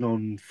booked in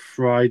on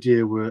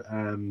Friday with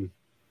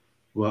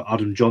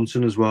Adam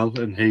Johnson as well,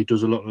 and he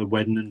does a lot of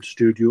wedding and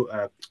studio,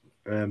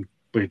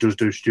 but he does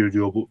do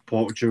studio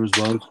portraiture as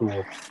well.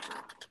 So.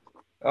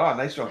 Oh,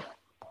 nice one.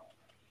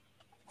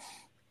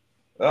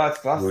 Oh, that's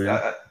class.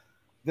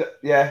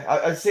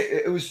 I'd say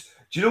it was.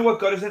 Do you know what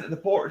got us into the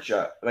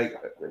portraiture?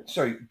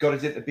 Got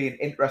us into being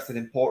interested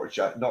in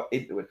portraiture, not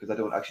into it because I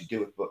don't actually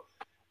do it, but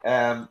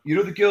you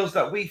know the girls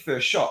that we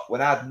first shot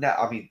when I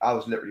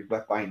was literally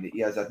wet behind the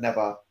ears.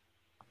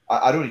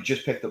 I'd only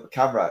just picked up a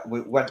camera.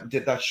 We went and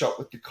did that shot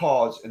with the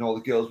cars and all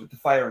the girls with the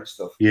fire and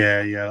stuff.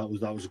 Yeah,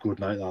 that was a good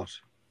night. That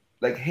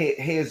like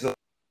Hazel,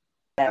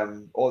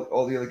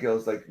 all the other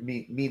girls like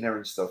Mina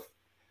and stuff.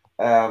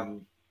 I'd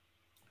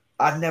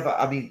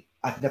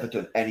never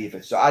done any of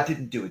it, so I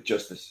didn't do it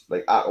justice,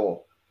 like at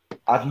all.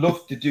 I'd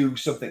love to do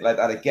something like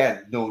that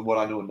again, knowing what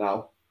I know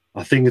now.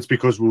 I think it's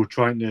because we were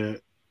trying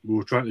to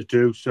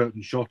do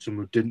certain shots and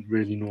we didn't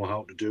really know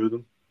how to do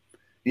them.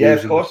 Yeah,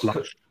 of course.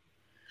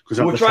 Because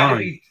at the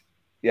time,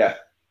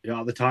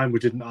 at the time we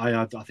didn't.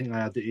 I think I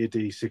had the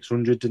AD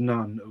 600, didn't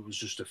I? And it was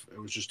just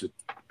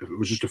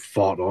a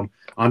fart on.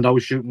 And I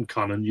was shooting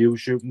Canon, you were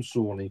shooting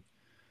Sony.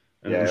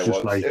 And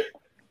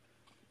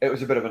it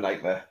was a bit of a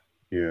nightmare.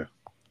 Yeah.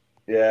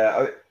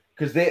 Yeah,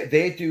 because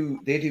they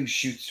do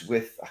shoots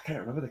with, I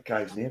can't remember the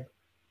guy's name.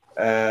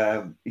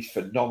 He's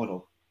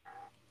phenomenal.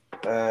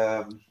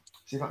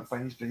 See if I can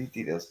find these bloody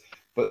details.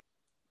 But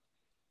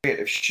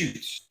creative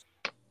shoots,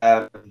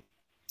 and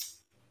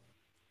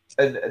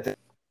they're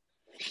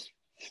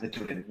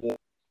doing it in water.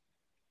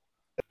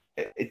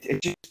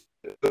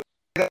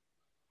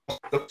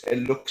 It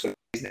looks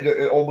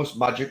almost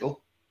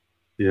magical.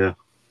 Yeah.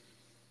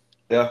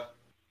 Yeah.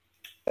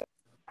 The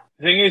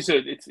thing is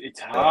that it's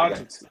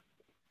hard.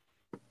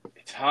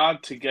 It's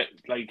hard to get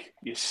like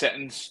your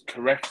settings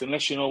correct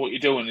unless you know what you're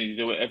doing and you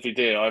do it every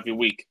day or every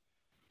week.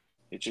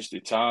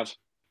 It's hard.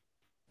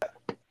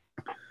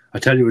 I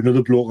tell you,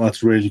 another bloke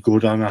that's really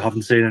good, and I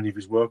haven't seen any of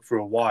his work for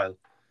a while,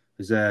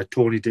 is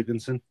Tony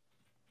Dickinson.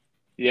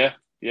 Yeah,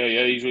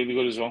 he's really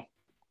good as well.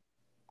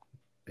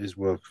 His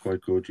work's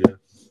quite good, yeah.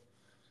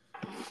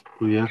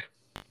 Well, yeah.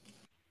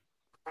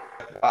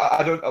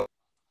 I don't know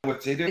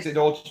what he does in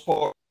all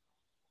sport.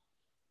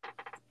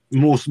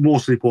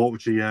 Mostly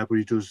portraiture, yeah, but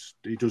he does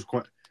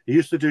quite. He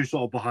used to do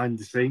sort of behind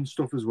the scenes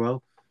stuff as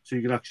well, so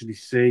you could actually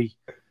see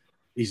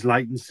his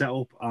lighting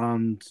setup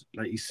and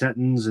like his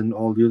settings and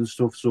all the other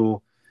stuff.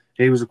 So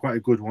he was quite a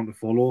good one to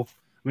follow.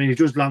 I mean, he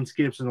does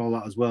landscapes and all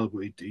that as well,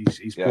 but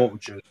his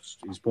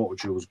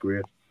portraiture was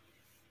great.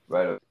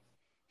 Right.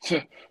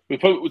 we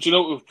probably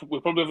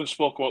haven't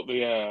spoke about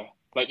the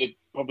like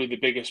probably the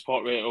biggest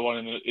pot rater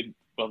one in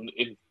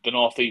the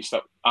northeast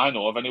that I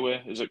know of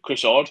anyway. Is it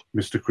Chris Ord?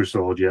 Mr. Chris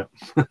Ord, yeah.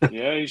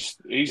 Yeah, he's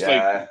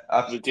like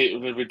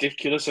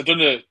ridiculous. I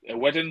done a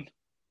wedding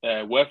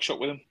workshop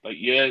with him like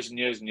years and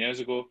years and years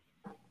ago,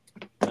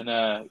 and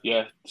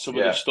some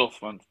of the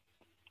stuff, man,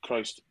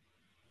 Christ,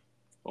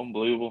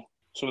 unbelievable.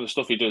 Some of the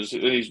stuff he does.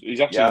 He's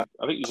actually, I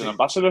think he's an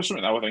ambassador or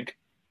something now. I think.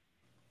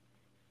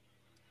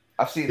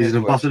 I've seen. He's an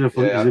ambassador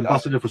for. He's an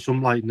ambassador for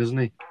some lighting, isn't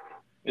he?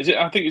 Is it?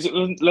 I think is it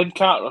Len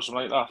Carter or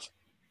something like that.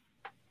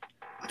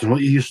 I don't know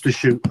what he used to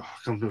shoot. I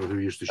can't remember who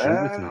he used to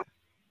shoot with now.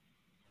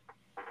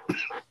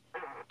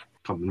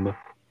 Can't remember.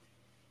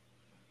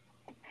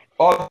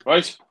 Oh,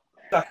 right.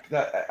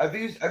 Have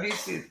you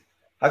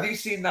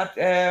seen that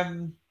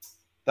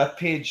that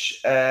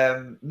page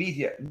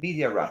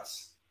media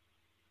rats?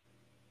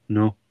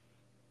 No.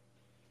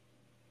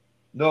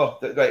 No,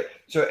 right.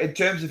 So in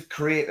terms of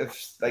creative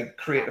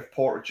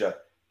portraiture,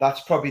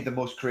 that's probably the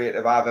most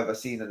creative I've ever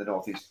seen in the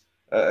Northeast.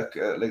 Like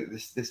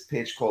this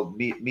page called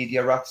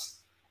Media Rats,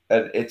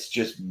 and it's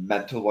just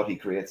mental what he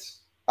creates.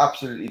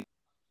 Absolutely,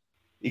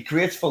 he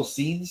creates full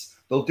scenes.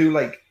 They'll do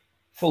like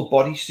full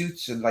body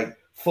suits and like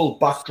full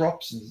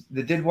backdrops, and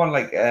they did one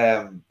like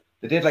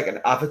they did like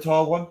an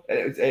Avatar one.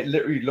 It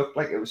literally looked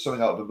like it was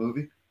something out of a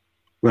movie.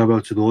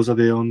 Whereabouts are those? Are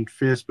they on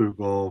Facebook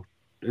or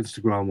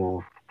Instagram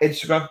or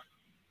Instagram?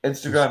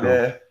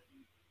 Yeah.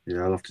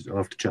 Yeah, I'll have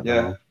to check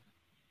that out.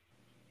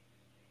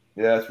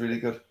 Yeah, it's really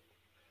good.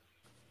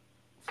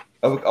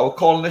 Are we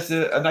calling this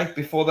a night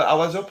before the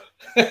hour's up?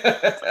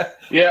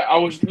 Yeah, I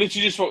was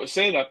literally just about to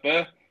say that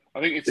there.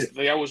 I think it's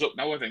the hour's up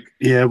now, I think.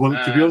 Yeah, well,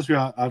 to be honest with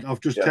you, I've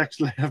just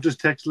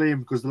texted Liam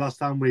because the last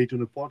time we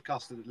done a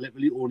podcast, it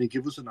literally only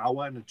give us an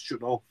hour and it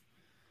shut off.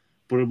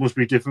 But it must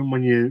be different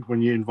when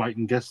you're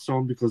inviting guests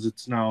on because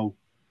it's now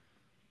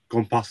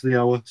gone past the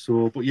hour.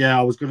 So, but yeah,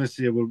 I was going to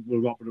say we'll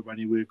wrap it up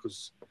anyway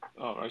because.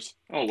 All right.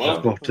 Oh well.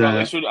 At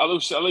least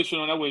we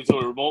know now we do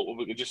a remote where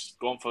we could just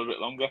go on for a bit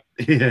longer.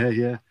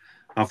 Yeah.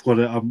 I've got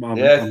it. I'm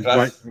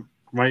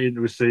right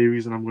into a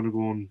series, and I'm going to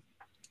go and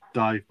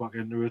dive back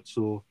into it.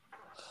 So,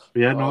 but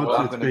yeah,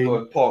 it's been. Go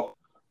and pop.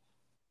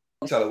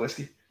 Tell a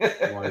whiskey.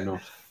 Why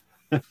not?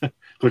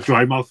 Got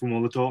dry mouth from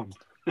all the talking.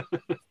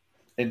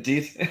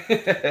 Indeed.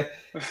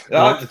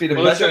 It's been a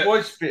pleasure,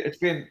 boys. It's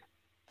been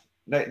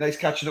nice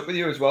catching up with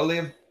you as well,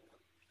 Liam.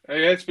 Yeah,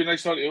 it's been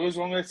nice talking to you as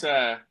well. It's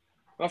we'll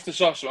have to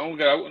sort some. We'll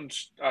get out and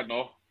I don't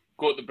know,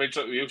 go to the bridge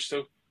like we used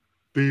to.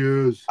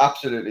 Beers.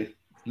 Absolutely,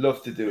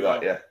 love to do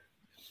that. Yeah.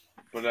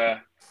 But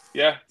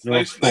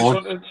nice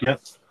one. Yeah.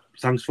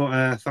 Thanks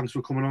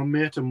for coming on,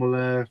 mate, and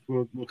we'll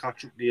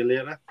catch up with you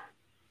later.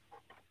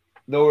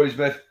 No worries,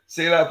 mate.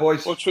 See you later,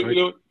 boys.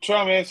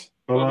 Try, mate.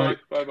 Bye.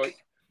 Bye.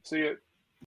 See you.